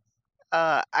lines there.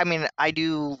 I mean, I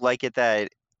do like it that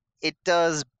it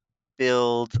does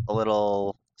build a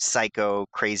little psycho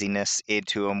craziness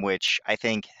into him, which I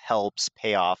think helps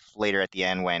pay off later at the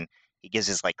end when he gives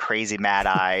his like crazy mad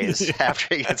eyes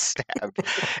after he gets stabbed.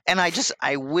 And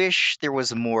I wish there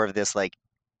was more of this like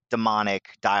demonic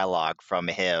dialogue from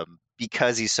him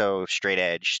because he's so straight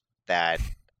edge that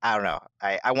I don't know.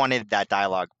 I wanted that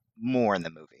dialogue more in the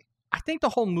movie. I think the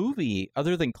whole movie,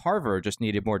 other than Carver, just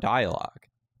needed more dialogue.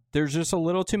 There's just a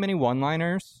little too many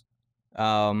one-liners.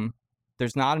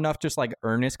 There's not enough just like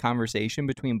earnest conversation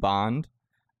between Bond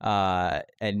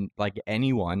and like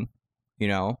anyone, you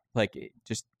know, like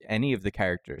just any of the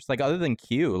characters. Like other than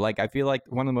Q, like I feel like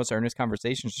one of the most earnest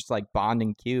conversations is just like Bond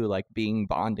and Q, like being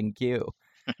Bond and Q.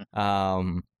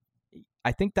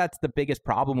 I think that's the biggest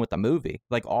problem with the movie.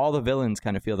 Like all the villains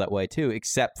kind of feel that way too,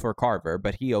 except for Carver,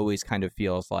 but he always kind of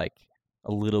feels like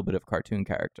a little bit of a cartoon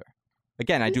character.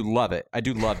 Again, I do love it. I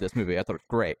do love this movie. I thought it was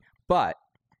great. But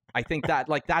I think that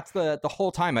like that's the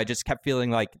whole time I just kept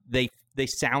feeling like they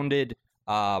sounded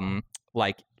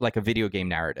like a video game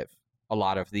narrative. A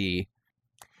lot of the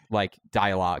like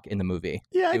dialogue in the movie.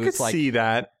 Yeah, I could like, see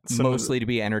that. Mostly to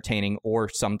be entertaining or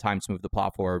sometimes move the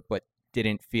plot forward, but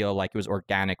didn't feel like it was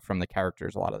organic from the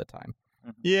characters a lot of the time.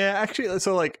 Yeah, actually,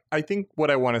 so like I think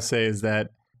what I want to say is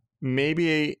that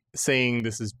maybe saying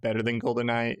this is better than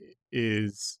GoldenEye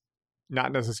is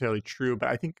not necessarily true, but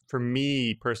I think for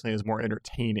me personally is more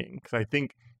entertaining because I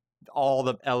think all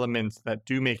the elements that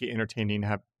do make it entertaining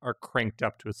are cranked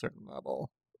up to a certain level.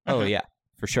 Oh yeah,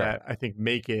 for sure. That I think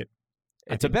make it.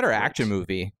 It's a better action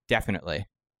movie, definitely.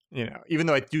 You know, even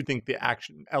though I do think the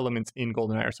action elements in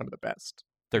GoldenEye are some of the best.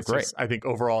 They're great. I think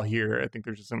overall here, I think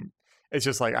there's just some. It's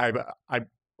just like I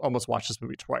almost watched this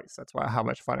movie twice. That's how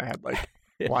much fun I had like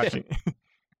watching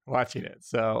it.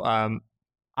 So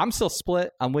I'm still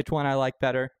split on which one I like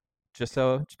better. Just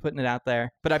putting it out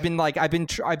there. But I've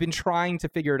been trying to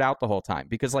figure it out the whole time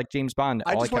because like James Bond,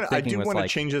 I do want to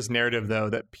change this narrative though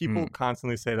that people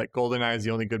constantly say that GoldenEye is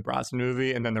the only good Brosnan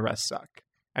movie and then the rest suck.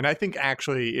 And I think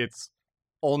actually it's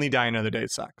only Die Another Day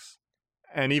sucks.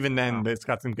 And even then it's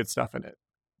got some good stuff in it.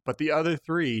 But the other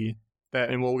three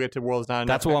and we'll get to World's Not Enough.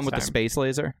 That's the one with the space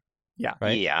laser? Yeah.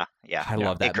 Right? Yeah. I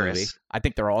love that Icarus. movie. I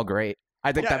think they're all great.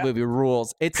 I think that movie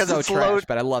rules. It's so trash,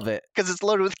 but I love it. Because it's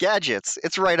loaded with gadgets.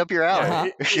 It's right up your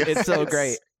alley. It's so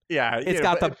great. Yeah. It's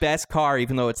got the best car,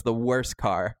 even though it's the worst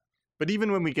car. But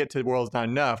even when we get to World's Not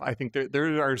Enough, I think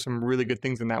there are some really good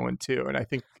things in that one too. And I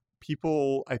think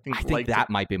people, like that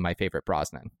might be my favorite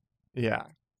Brosnan. Yeah.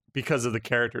 Because of the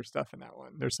character stuff in that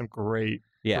one. There's some great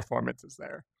performances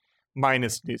there.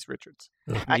 Minus Denise Richards.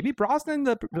 Maybe Brosnan,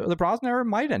 the Brosnan era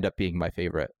might end up being my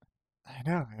favorite. I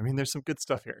know. I mean, there's some good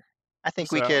stuff here. I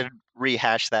think we could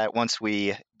rehash that once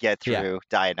we get through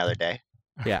Die Another Day.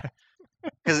 Yeah.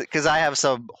 Because I have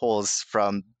some holes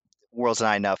from World's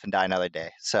Not Enough and Die Another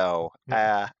Day. So,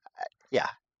 it'll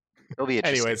be interesting.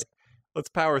 Anyways, let's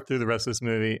power through the rest of this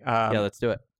movie. Let's do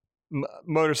it.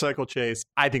 Motorcycle chase.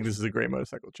 I think this is a great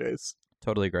motorcycle chase.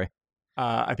 Totally agree.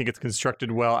 I think it's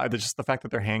constructed well. Just the fact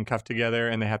that they're handcuffed together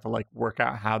and they have to like work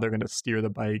out how they're going to steer the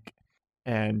bike,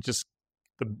 and just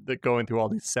the going through all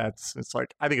these sets. It's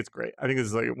like I think it's great. I think this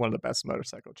is like one of the best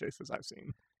motorcycle chases I've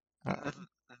seen.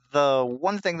 the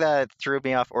one thing that threw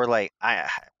me off, or like,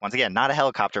 once again, not a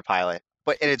helicopter pilot,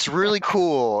 but and it's really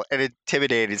cool and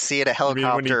intimidating seeing a You mean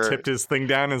when he helicopter. tipped his thing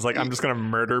down and is like, I'm just going to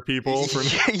murder people? For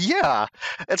Yeah,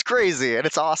 it's crazy and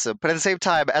it's awesome. But at the same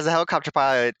time, as a helicopter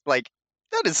pilot, like,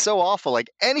 that is so awful. Like,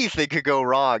 anything could go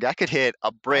wrong. I could hit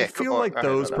a brick. I feel like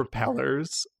those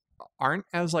propellers aren't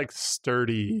as like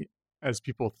sturdy as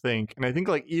people think. And I think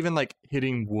like even like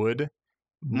hitting wood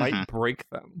might break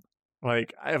them.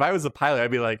 Like if I was a pilot,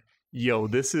 I'd be like, yo,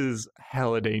 this is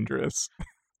hella dangerous.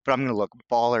 But I'm going to look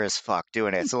baller as fuck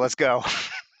doing it. So let's go.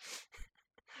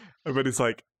 But it's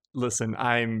like, listen,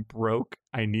 I'm broke.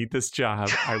 I need this job.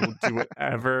 I will do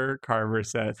whatever Carver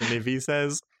says. And if he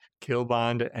says kill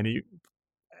Bond at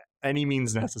any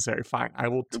means necessary, fine. I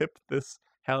will tip this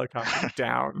helicopter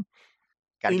down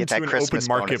Gotta into get that an Christmas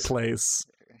open bonus. marketplace,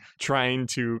 trying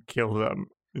to kill them.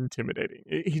 Intimidating.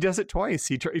 He does it twice.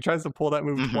 He tries to pull that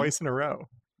move twice in a row.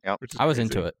 Yep. Which is I was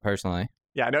crazy. into it personally.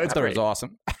 Yeah, no, I it's thought great. it was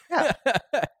awesome. Yeah.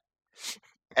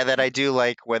 And then I do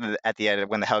like when at the end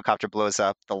when the helicopter blows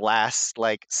up, the last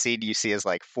like scene you see is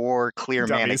like 4 clear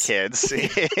Dummies. mannequins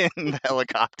in the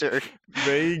helicopter.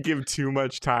 They give too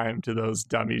much time to those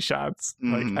dummy shots.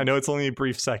 Like I know it's only a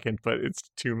brief second, but it's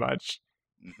too much.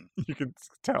 You can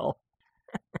tell.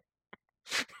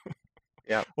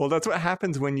 Yeah. Well, that's what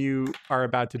happens when you are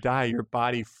about to die. Your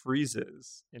body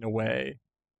freezes in a way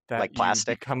that Like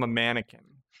plastic? you become a mannequin.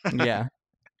 Yeah.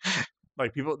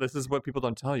 Like people, this is what people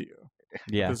don't tell you.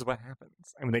 Yeah. This is what happens.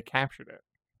 And when they captured it,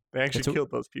 they actually It's-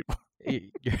 killed those people.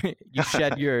 You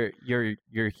shed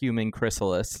your human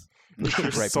chrysalis Your right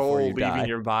before soul you die. leaving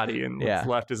your body, and Yeah. what's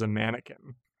left is a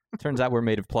mannequin. Turns out we're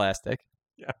made of plastic.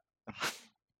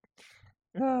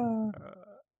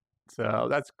 So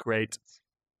that's great.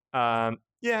 Yeah,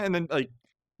 and then like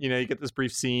you get this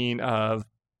brief scene of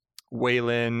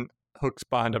Waylon hooks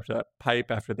Bond up to that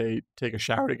pipe after they take a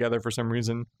shower together for some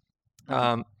reason.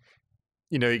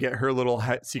 You get her little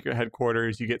secret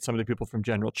headquarters. You get some of the people from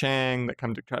General Chang that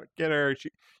come to try to get her.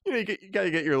 You got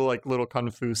to get your like little kung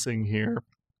fu thing here.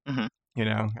 Mhm.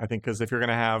 I think because if you're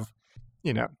gonna have,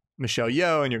 Michelle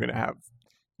Yeoh, and you're gonna have,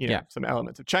 some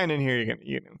elements of China in here,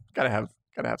 you're gonna, gotta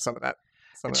have some of that,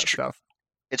 It's true. stuff.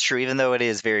 It's true, even though it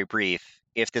is very brief.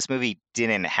 If this movie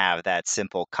didn't have that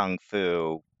simple kung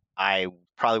fu, I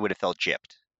probably would have felt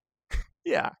gypped.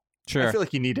 Yeah, Sure. I feel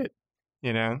like you need it.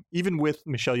 Even with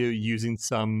Michelle Yeoh using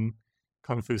some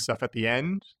kung fu stuff at the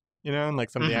end, and like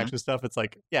some of the action stuff, it's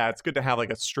like, yeah, it's good to have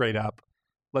like a straight up,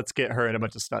 let's get her and a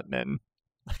bunch of stuntmen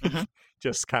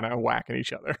just kind of whacking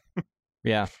each other.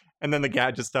 Yeah. And then the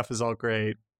gadget stuff is all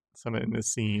great. Some in this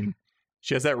scene,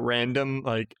 she has that random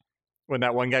like when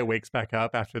that one guy wakes back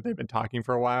up after they've been talking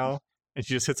for a while, and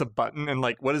she just hits a button, and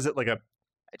like, what is it, like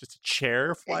just a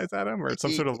chair flies at him, or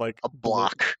some sort of like A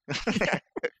block.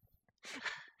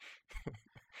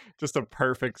 just a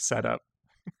perfect setup.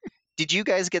 Did you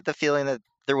guys get the feeling that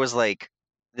there was like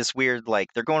this weird,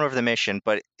 like they're going over the mission,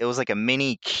 but it was like a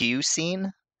mini Q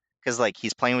scene? Because like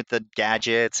he's playing with the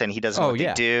gadgets and he doesn't know what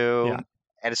they do. Yeah.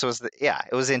 And so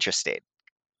it was interesting.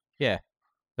 Yeah.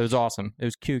 It was awesome. It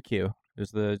was QQ. It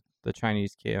was the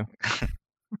Chinese Q.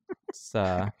 It's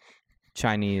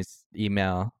Chinese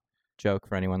email joke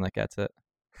for anyone that gets it.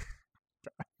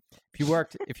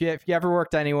 If you ever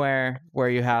worked anywhere where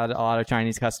you had a lot of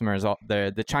Chinese customers,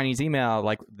 the Chinese email,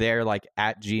 like they're like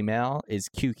at Gmail, is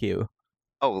QQ.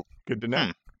 Oh, Good to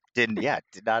know. did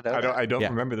not know. I don't Yeah.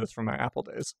 remember this from my Apple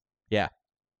days.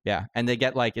 Yeah, and they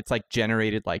get like it's like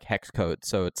generated like hex code,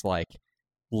 so it's like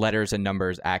letters and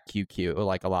numbers at QQ.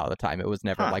 Like a lot of the time, it was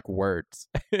never like words.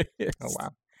 Oh wow.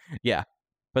 Yeah,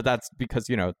 but that's because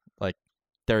like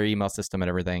their email system and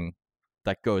everything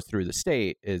that goes through the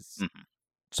state is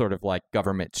sort of like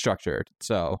government structured.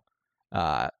 So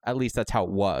at least that's how it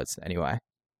was anyway.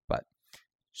 But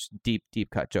just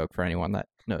deep cut joke for anyone that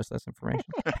knows this information.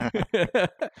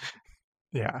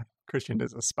 Yeah, Christian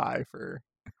is a spy for,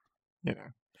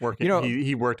 working.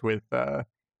 He worked with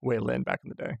Wei Lin back in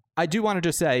the day. I do want to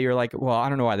just say, you're like, well, I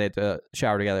don't know why they had to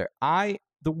shower together.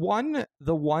 The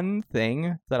one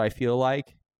thing that I feel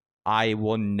like I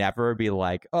will never be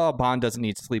like, oh, Bond doesn't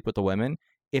need to sleep with the women.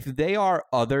 If they are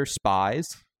other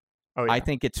spies, Oh yeah. I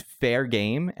think it's fair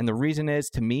game. And the reason is,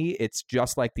 to me, it's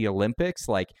just like the Olympics.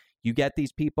 Like, you get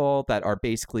these people that are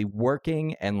basically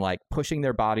working and like pushing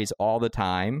their bodies all the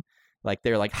time. Like,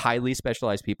 they're like highly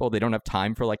specialized people. They don't have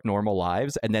time for like normal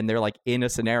lives. And then they're like in a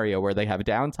scenario where they have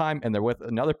downtime and they're with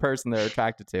another person they're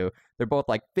attracted to. They're both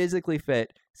like physically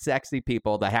fit, sexy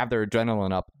people that have their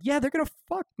adrenaline up. Yeah, they're going to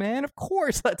fuck, man. Of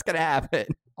course that's going to happen.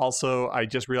 Also, I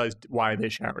just realized why they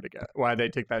shower together. Why they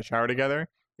take that shower together.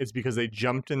 It's because they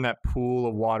jumped in that pool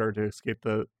of water to escape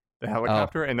the the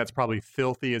helicopter, and that's probably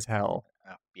filthy as hell.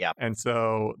 Yeah. And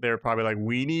so they're probably like,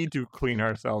 we need to clean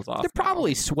ourselves off. They're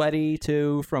probably sweaty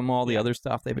too from all the other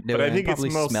stuff they've been doing. But I think probably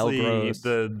it's mostly smell gross.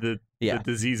 the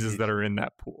diseases that are in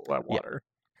that pool, that water.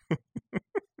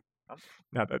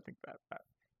 Now that I think that.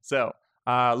 So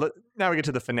now we get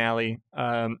to the finale.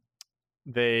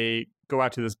 They go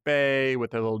out to this bay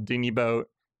with their little dinghy boat.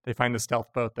 They find the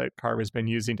stealth boat that Carver's been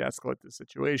using to escalate the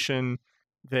situation.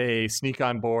 They sneak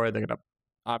on board. They're going to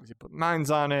obviously put mines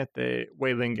on it.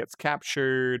 Wei Lin gets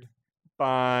captured.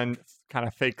 Bond kind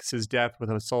of fakes his death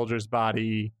with a soldier's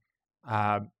body.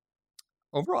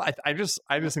 Overall, I just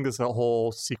think this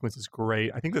whole sequence is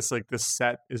great. I think this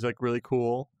set is like really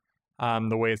cool.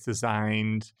 The way it's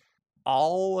designed,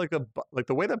 all like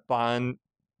the way that Bond,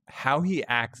 how he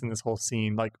acts in this whole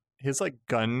scene, like his like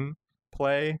gun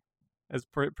play, as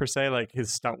per se, like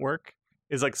his stunt work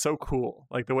is like so cool.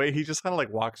 Like the way he just kind of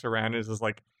like walks around is just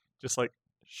like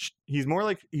he's more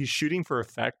like he's shooting for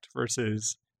effect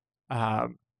versus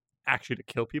actually to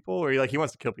kill people, or he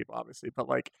wants to kill people obviously, but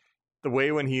like the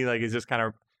way when he like is just kind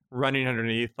of running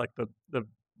underneath like the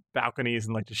balconies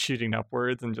and like just shooting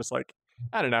upwards and just like,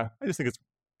 I don't know, I just think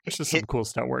it's just some cool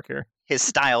stunt work here. His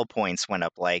style points went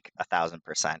up like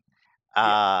 1,000%.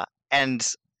 And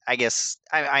I guess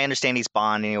I understand he's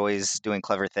Bond and he's always doing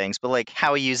clever things, but like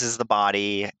how he uses the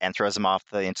body and throws him off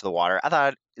into the water, I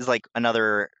thought is like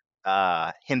another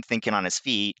him thinking on his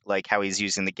feet, like how he's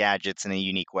using the gadgets in a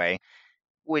unique way,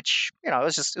 which, it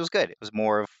was good. It was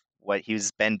more of what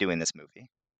he's been doing this movie.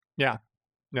 Yeah.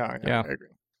 No, I agree.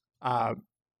 I'm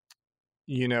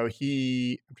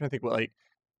trying to think what like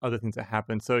other things that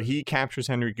happen. So he captures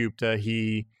Henry Gupta.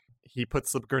 He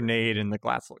puts the grenade in the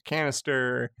glass little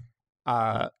canister.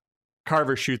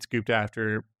 Carver shoots Gupta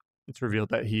after it's revealed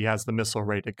that he has the missile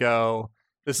ready to go.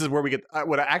 This is where we get so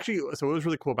what was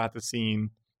really cool about the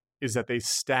scene is that they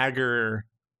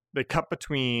cut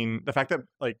between the fact that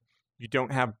like you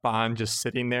don't have Bond just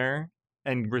sitting there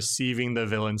and receiving the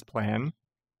villain's plan.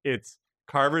 It's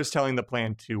Carver's telling the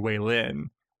plan to Wei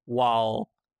Lin while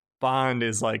Bond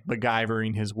is like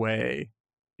MacGyvering his way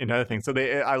in other things. So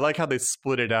I like how they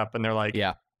split it up and they're like,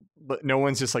 yeah, but no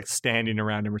one's just like standing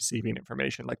around and receiving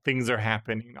information. Like things are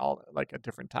happening all like at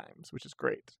different times, which is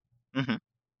great. Mm-hmm.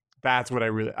 That's what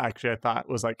I thought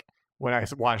was like, when I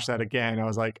watched that again, I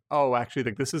was like, oh, actually,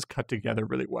 like this is cut together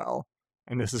really well.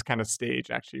 And this is kind of staged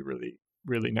actually really,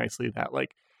 really nicely, that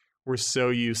like we're so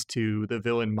used to the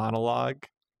villain monologue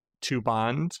to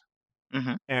Bond.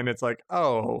 Mm-hmm. And it's like,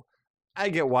 oh, I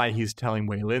get why he's telling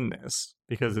Wei Lin this,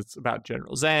 because it's about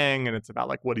General Zhang and it's about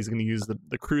like what he's going to use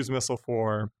the cruise missile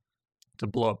for to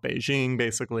blow up Beijing,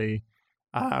 basically.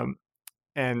 And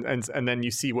then you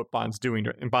see what Bond's doing,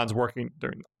 and Bond's working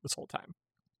during this whole time.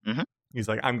 Mm-hmm. He's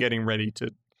like, I'm getting ready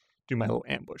to do my little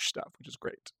ambush stuff, which is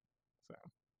great. So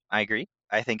I agree.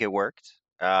 I think it worked.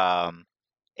 And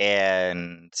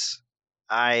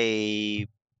I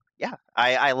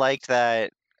liked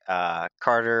that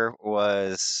Carter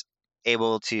was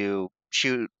able to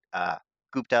shoot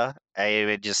Gupta.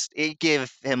 It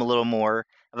gave him a little more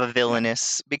of a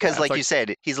villainous, because like you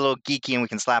said, he's a little geeky and we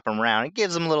can slap him around. It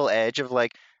gives him a little edge of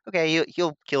like, okay,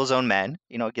 he'll kill his own men.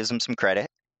 It gives him some credit.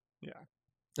 Yeah.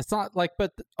 It's not like,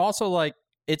 but also like,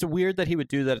 it's weird that he would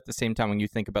do that at the same time when you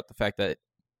think about the fact that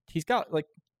he's got like,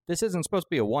 this isn't supposed to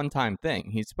be a one-time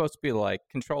thing. He's supposed to be like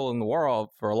controlling the world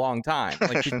for a long time.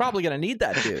 Like he's probably going to need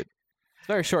that dude. It's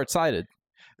very short-sighted.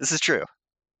 This is true.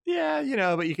 Yeah,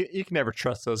 but you can never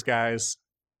trust those guys.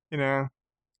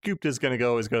 Gupta's going to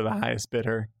always go to the highest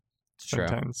bidder.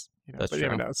 Sometimes. That's but true.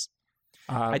 Never knows.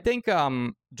 I think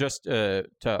just to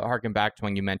harken back to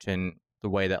when you mentioned the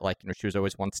way that like she was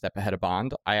always one step ahead of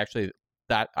Bond. I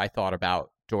thought about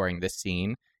during this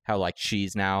scene how like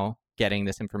she's now getting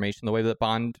this information the way that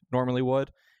Bond normally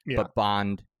would, but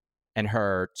Bond and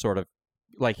her sort of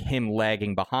like him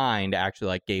lagging behind actually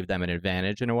like gave them an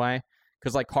advantage in a way,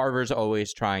 because like Carver's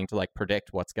always trying to like predict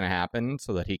what's going to happen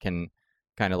so that he can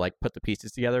kind of like put the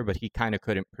pieces together, but he kind of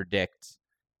couldn't predict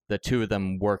the two of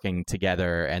them working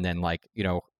together, and then like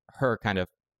her kind of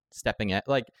stepping at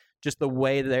like just the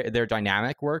way their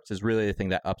dynamic works is really the thing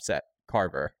that upset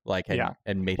Carver, like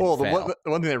and made him fail. The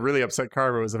one thing that really upset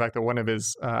Carver was the fact that one of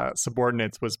his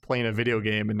subordinates was playing a video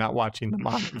game and not watching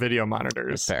the video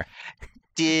monitors. That's fair.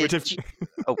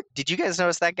 Did you guys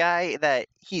notice that guy? That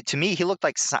he looked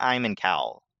like Simon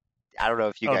Cowell. I don't know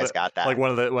if you guys got that. Like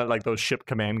one of the those ship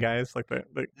command guys, like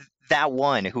the that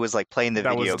one who was like playing the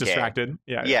video game. That was distracted.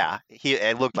 Yeah.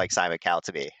 It looked like Simon Cowell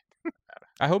to me.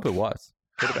 I hope it was.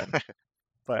 Could have been.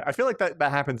 But I feel like that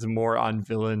happens more on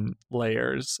villain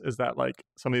layers, is that like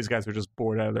some of these guys are just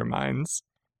bored out of their minds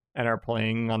and are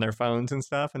playing on their phones and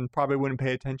stuff, and probably wouldn't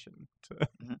pay attention to.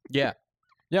 Yeah.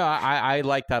 I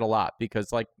like that a lot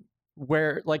because like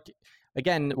where like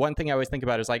again, one thing I always think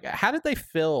about is like how did they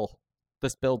fill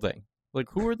this building? Like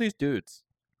who are these dudes?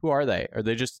 Who are they? Are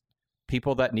they just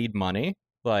people that need money?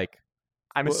 Like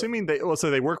I'm assuming so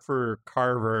they work for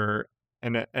Carver,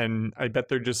 and I bet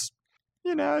they're just,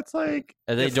 it's like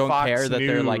they don't Fox care that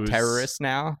they're like News- terrorists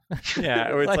now. Yeah,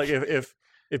 or it's like if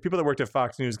people that worked at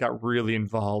Fox News got really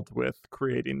involved with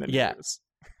creating the Yeah. news.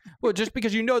 Well, just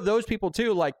because those people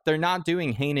too, like they're not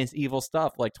doing heinous evil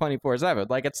stuff like 24/7.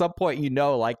 Like at some point,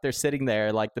 like they're sitting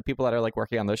there, like the people that are like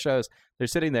working on those shows, they're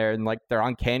sitting there and like they're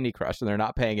on Candy Crush and they're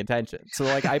not paying attention. So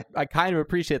like I kind of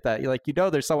appreciate that. Like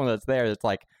there's someone that's there that's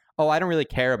like, oh, I don't really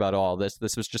care about all this.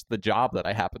 This was just the job that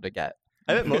I happened to get.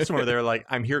 I bet most of them are there like,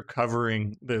 I'm here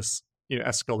covering this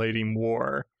escalating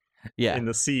war in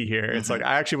the sea here. It's like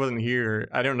I actually wasn't here.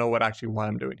 I don't know why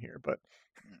I'm doing here, but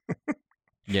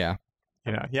yeah.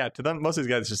 To them, most of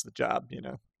these guys, it's just the job,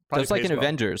 So it's like in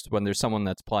Avengers when there's someone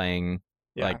that's playing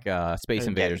like Space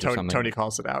Invaders or something. Tony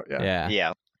calls it out.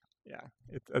 Yeah.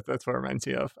 That's what it reminds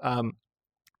me of.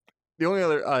 The only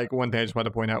other like one thing I just wanted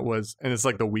to point out was, and it's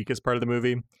like the weakest part of the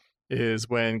movie, is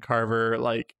when Carver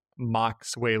like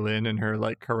mocks Wei Lin and her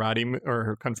like karate or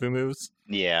her kung fu moves.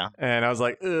 Yeah. And I was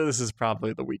like, this is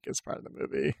probably the weakest part of the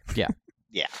movie. Yeah.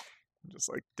 I'm just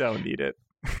like, don't need it.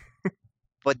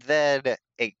 But then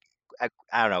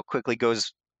I don't know, quickly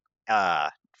goes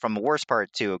from a worse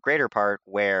part to a greater part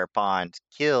where Bond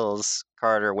kills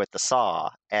Carter with the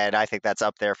saw, and I think that's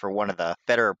up there for one of the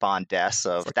better Bond deaths.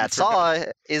 Of Like that saw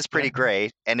is pretty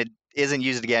great, and it isn't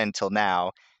used again until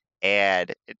now,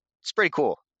 and it's pretty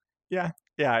cool. Yeah,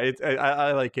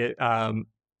 I like it.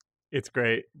 It's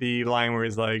great. The line where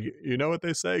he's like, you know what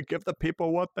they say, give the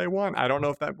people what they want. I don't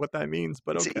know what that means,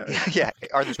 but okay. Yeah,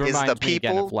 is the me again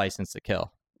people of License to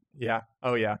Kill? Yeah.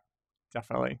 Oh yeah,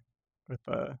 definitely with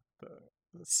the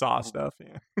saw stuff.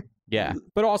 Yeah. Yeah,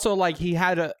 but also like he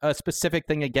had a specific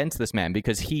thing against this man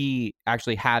because he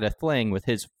actually had a fling with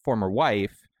his former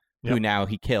wife, who now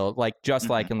he killed, like just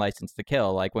like in License to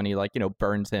Kill, like when he like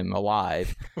burns him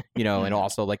alive, and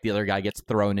also like the other guy gets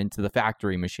thrown into the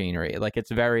factory machinery. Like it's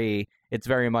very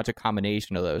much a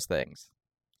combination of those things.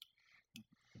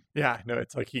 Yeah, no,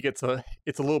 it's like it's a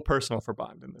little personal for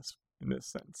Bond in this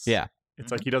sense. Yeah,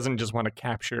 it's like he doesn't just want to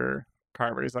capture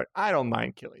Carver. He's like, I don't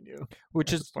mind killing you.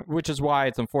 Which is why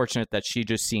it's unfortunate that she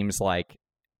just seems like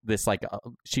this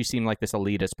she seemed like this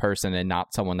elitist person and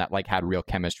not someone that like had real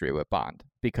chemistry with Bond,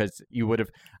 because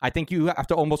I think you have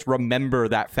to almost remember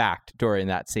that fact during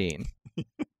that scene.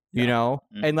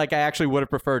 And like I actually would have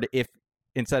preferred if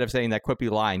instead of saying that quippy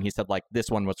line he said like this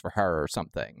one was for her or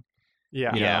something.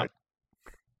 Yeah.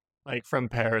 Like From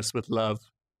Paris with Love.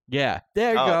 Yeah,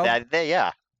 there you go.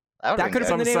 That could have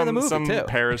been the name of the movie some too.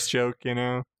 Paris joke,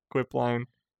 quip line.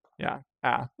 Yeah.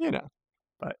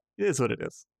 But it is what it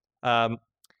is. And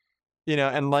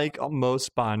like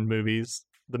most Bond movies,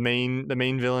 the main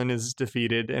villain is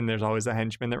defeated, and there's always a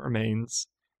henchman that remains.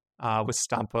 With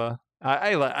Stampa,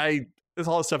 this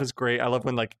all stuff is great. I love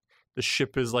when like the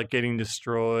ship is like getting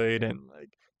destroyed, and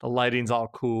like the lighting's all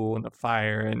cool, and the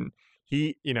fire, and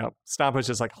he, Stampa's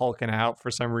just like hulking out for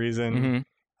some reason.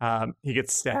 He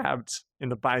gets stabbed in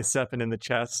the bicep and in the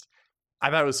chest. I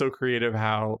thought it was so creative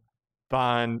how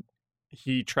Bond,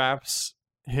 he traps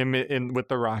him in with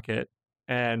the rocket,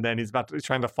 and then he's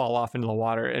trying to fall off into the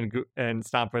water, and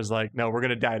Stampa's like, no, we're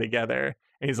gonna die together.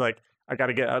 And he's like, I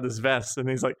gotta get out of this vest, and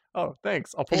he's like, oh,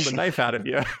 thanks, I'll pull the knife out of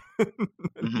you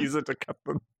and use it to cut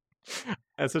them.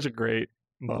 That's such a great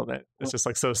moment. It's just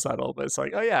like so subtle, but it's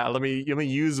like, oh yeah, let me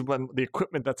use the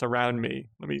equipment that's around me.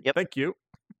 Thank you.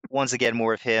 Once again,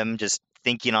 more of him just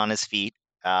thinking on his feet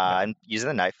and using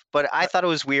the knife. But I thought it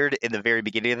was weird in the very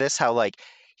beginning of this how like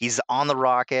he's on the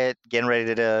rocket getting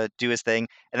ready to do his thing,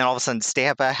 and then all of a sudden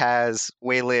Stampa has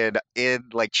Wei Lin in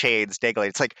like chains dangling.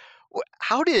 It's like,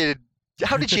 how did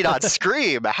she not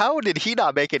scream? How did he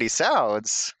not make any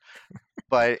sounds?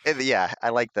 But I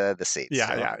like the scenes.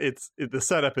 Yeah. The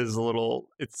setup is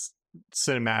it's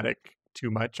cinematic too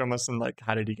much almost, and like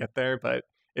how did he get there? But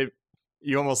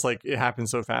you almost like it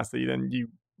happens so fast that you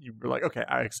were like, okay,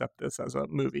 I accept this as a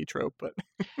movie trope. But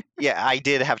yeah, I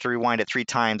did have to rewind it 3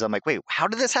 times. I'm like, wait, how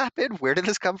did this happen? Where did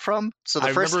this come from? So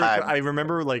I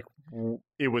remember like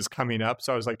it was coming up,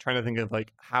 so I was like trying to think of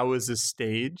like how is this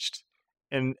staged,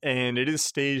 and it is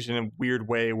staged in a weird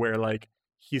way where like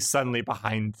he's suddenly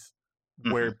behind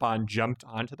where Bond jumped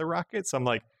onto the rocket. So I'm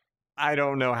like, I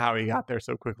don't know how he got there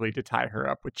so quickly to tie her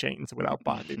up with chains without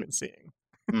Bond even seeing.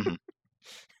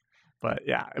 But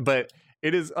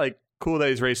it is like cool that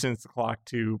he's racing the clock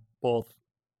to both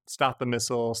stop the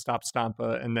missile, stop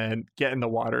Stampa, and then get in the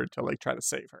water to like try to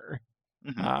save her.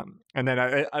 And then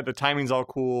the timing's all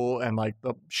cool, and like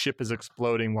the ship is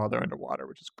exploding while they're underwater,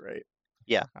 which is great.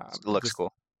 Yeah, it looks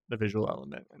cool. The visual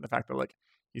element and the fact that like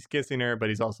he's kissing her, but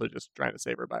he's also just trying to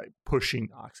save her by pushing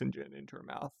oxygen into her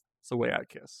mouth. It's the way I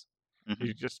kiss.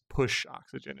 You just push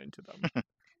oxygen into them.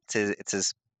 It's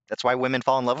his. That's why women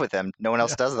fall in love with him. No one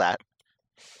else does that.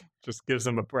 Just gives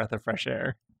them a breath of fresh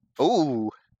air. Ooh,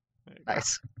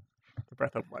 nice. The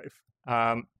breath of life.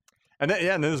 And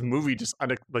then this movie just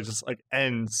like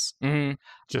ends.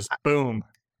 Just boom.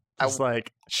 Just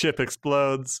like ship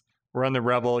explodes. We're on the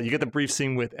Rebel. You get the brief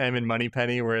scene with M and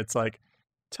Moneypenny where it's like,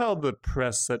 tell the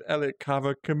press that Elliot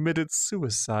Carver committed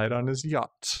suicide on his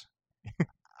yacht.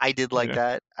 I did like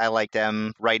that. I liked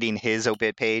M writing his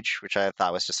obit page, which I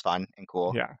thought was just fun and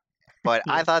cool. Yeah. But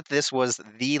I thought this was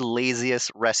the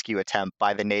laziest rescue attempt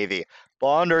by the Navy.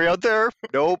 Bond, are you out there?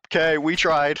 Nope. Okay, we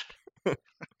tried.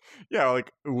 Yeah,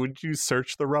 like, would you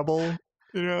search the Rebel?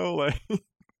 You know, like...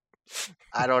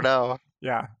 I don't know.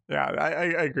 Yeah, I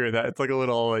agree with that. It's like a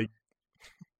little, like,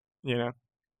 you know,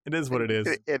 it is what it is.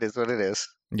 It is what it is.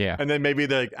 Yeah. And then maybe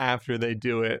like after they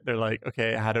do it, they're like,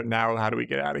 okay, how do we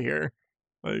get out of here?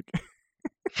 Like,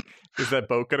 is that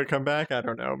boat gonna come back? I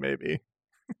don't know. Maybe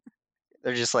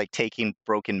they're just like taking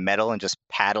broken metal and just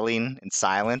paddling in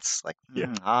silence. Like,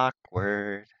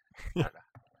 awkward. Yeah.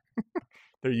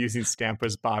 They're using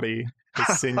Stampa's body,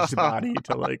 his singed body,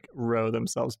 to like row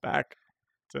themselves back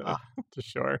to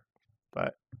shore.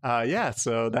 But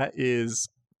so that is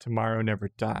Tomorrow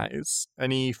Never Dies.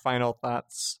 Any final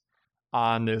thoughts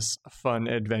on this fun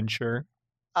adventure?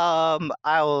 I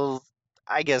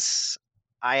guess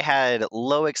I had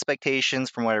low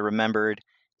expectations from what I remembered.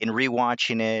 In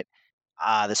rewatching it,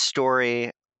 the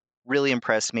story really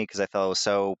impressed me because I felt it was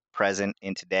so present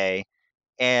in today.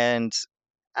 And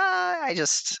I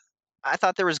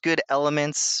thought there was good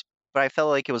elements, but I felt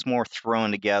like it was more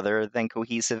thrown together than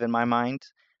cohesive in my mind.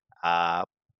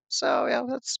 So yeah,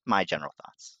 that's my general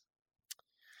thoughts.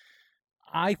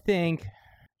 I think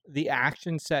the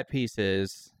action set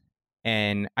pieces,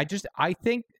 and I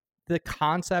think the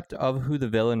concept of who the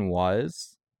villain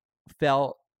was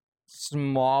felt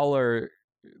smaller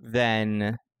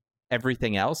than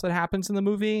everything else that happens in the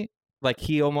movie. Like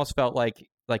he almost felt like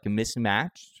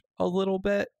mismatched a little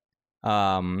bit,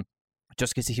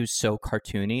 just because he was so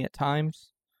cartoony at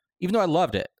times. Even though I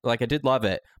loved it, like I did love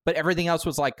it, but everything else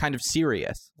was like kind of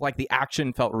serious. Like the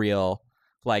action felt real.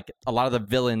 Like a lot of the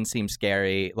villains seemed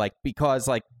scary. Like because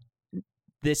like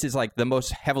this is like the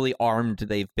most heavily armed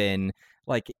they've been.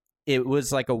 Like it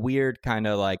was like a weird kind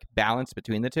of like balance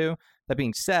between the two. That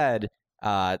being said,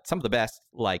 some of the best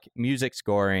like music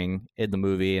scoring in the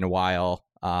movie in a while.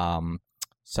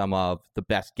 Some of the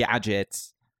best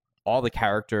gadgets. All the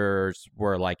characters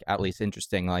were like at least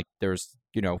interesting. Like there's,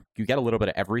 you know, you get a little bit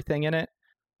of everything in it.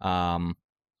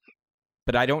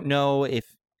 But I don't know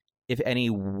if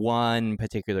any one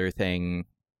particular thing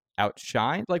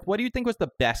outshined. Like, what do you think was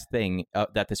the best thing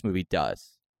that this movie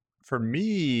does? For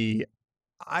me,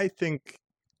 I think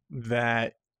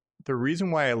that the reason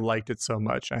why I liked it so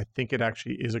much, I think it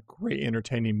actually is a great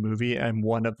entertaining movie and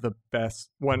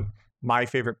my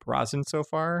favorite Brosnan so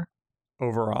far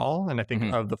overall, and I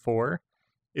think of the four,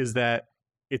 is that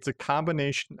it's a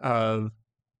combination of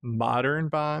modern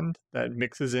Bond that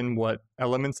mixes in what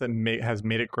elements that has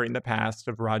made it great in the past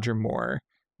of Roger Moore,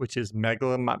 which is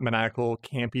megalomaniacal,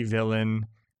 campy villain,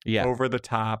 over the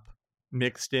top,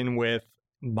 mixed in with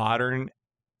modern,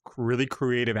 really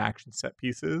creative action set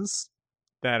pieces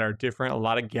that are different, a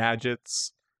lot of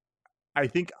gadgets. I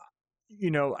think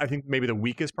maybe the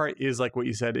weakest part is like what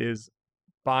you said is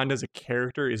Bond as a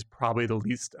character is probably the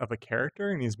least of a character,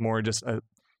 and he's more just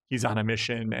he's on a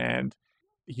mission and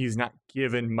he's not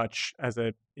given much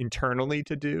internally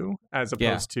to do as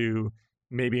opposed to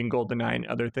maybe in GoldenEye and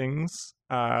other things,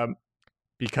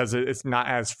 because it's not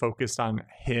as focused on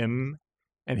him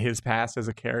and his past as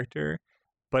a character.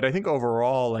 But I think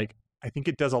overall, like, I think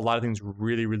it does a lot of things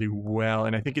really, really well.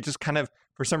 And I think it just kind of,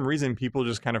 for some reason, people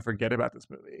just kind of forget about this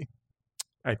movie.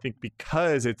 I think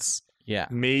because it's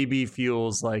maybe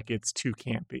feels like it's too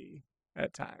campy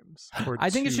at times. I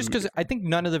think it's just because I think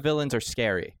none of the villains are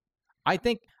scary. I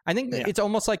think it's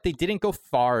almost like they didn't go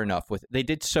far enough with it. They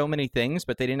did so many things,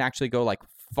 but they didn't actually go like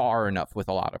far enough with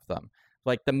a lot of them.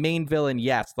 Like the main villain,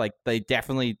 yes, like they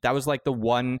definitely, that was like the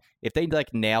one, if they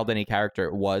like nailed any character,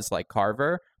 it was like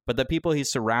Carver. But the people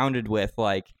he's surrounded with,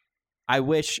 like, I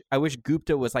wish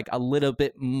Gupta was like a little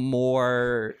bit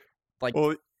more like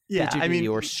fidgety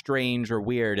or strange or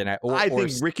weird. And I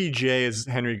think Ricky Jay as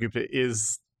Henry Gupta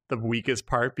is the weakest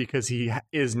part because he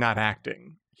is not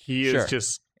acting. He is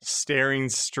just staring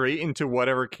straight into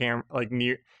whatever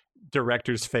near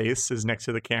director's face is next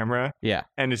to the camera, Yeah.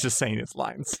 and it's just saying its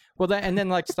lines. Well, and then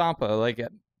like Stampa, like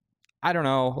I don't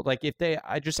know, like if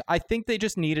I think they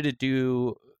just needed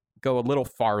to go a little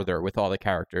farther with all the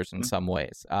characters in some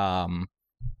ways.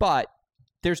 But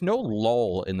there's no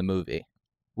lull in the movie,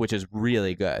 which is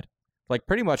really good. Like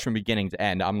pretty much from beginning to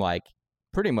end, I'm like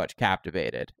pretty much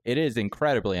captivated. It is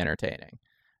incredibly entertaining.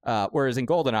 Whereas in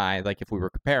GoldenEye, like if we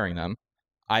were comparing them,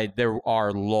 there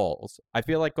are lulls. I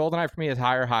feel like GoldenEye for me is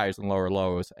higher highs and lower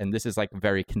lows, and this is like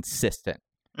very consistent.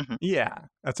 Yeah,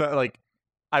 that's like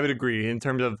I would agree in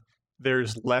terms of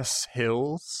there's less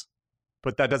hills,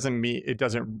 but that doesn't mean it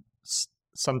doesn't.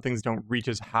 Some things don't reach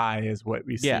as high as what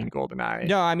we see in GoldenEye.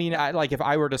 No, I mean, like if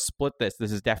I were to split this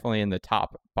is definitely in the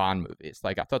top Bond movies.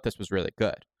 Like I thought this was really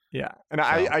good. Yeah, and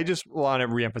I just want to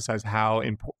reemphasize how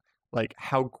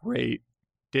how great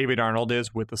David Arnold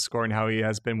is with the score and how he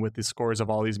has been with the scores of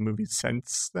all these movies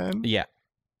since then. Yeah,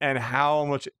 and how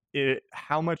much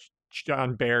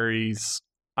John Barry's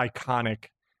iconic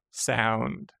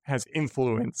sound has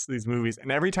influenced these movies,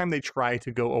 and every time they try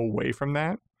to go away from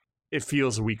that, it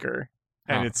feels weaker,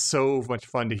 and it's so much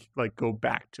fun to like go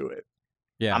back to it.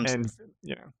 Yeah, and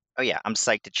Oh yeah, I'm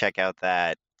psyched to check out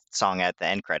that song at the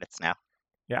end credits now.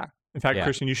 Yeah, in fact,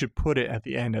 Christian, you should put it at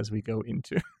the end as we go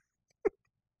into.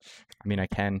 I mean, I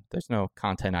can. There's no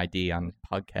content ID on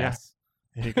podcasts.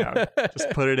 Yeah. There you go.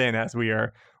 Just put it in as we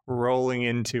are rolling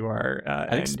into our.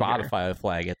 I think Spotify will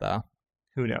flag it though.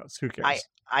 Who knows? Who cares?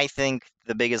 I think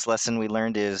the biggest lesson we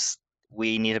learned is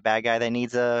we need a bad guy that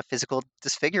needs a physical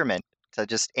disfigurement to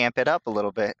just amp it up a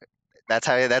little bit. That's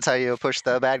how you push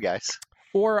the bad guys.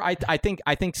 Or I think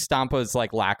Stampa's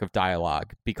like lack of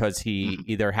dialogue because he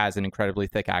either has an incredibly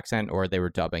thick accent or they were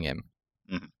dubbing him.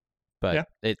 But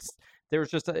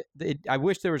I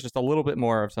wish there was just a little bit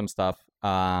more of some stuff.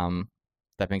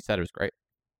 That being said, it was great.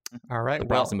 All right, the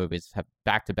Brosnan movies have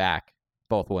back to back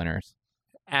both winners.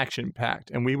 Action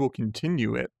packed, and we will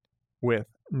continue it with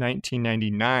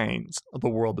 1999's The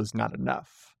World Is Not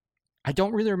Enough. I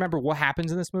don't really remember what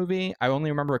happens in this movie. I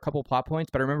only remember a couple plot points,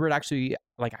 but I remember it actually,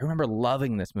 like, I remember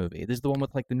loving this movie. This is the one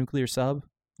with, like, the nuclear sub?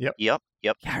 Yep. Yeah,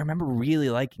 I remember really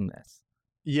liking this.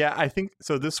 Yeah, I think,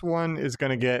 so this one is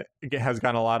going to has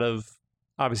gotten a lot of,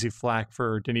 obviously, flack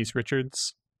for Denise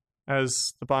Richards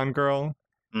as the Bond girl.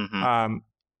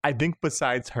 I think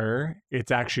besides her, it's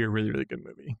actually a really, really good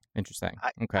movie. Interesting.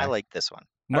 Okay. I like this one.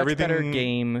 Much better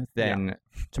game than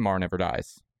Tomorrow Never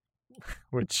Dies.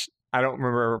 Which I don't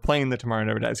remember playing the Tomorrow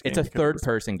Never Dies game. It's a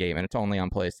third-person game, and it's only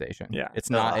on PlayStation. Yeah, it's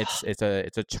not. It's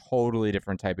a totally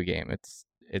different type of game. It's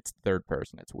third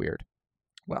person. It's weird.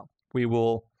 Well, we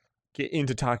will get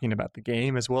into talking about the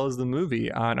game as well as the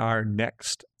movie on our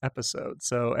next episode.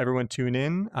 So everyone tune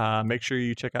in. Make sure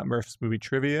you check out Murph's Movie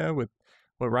Trivia with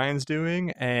what Ryan's doing,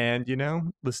 and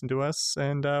listen to us,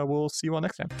 and we'll see you all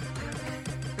next time.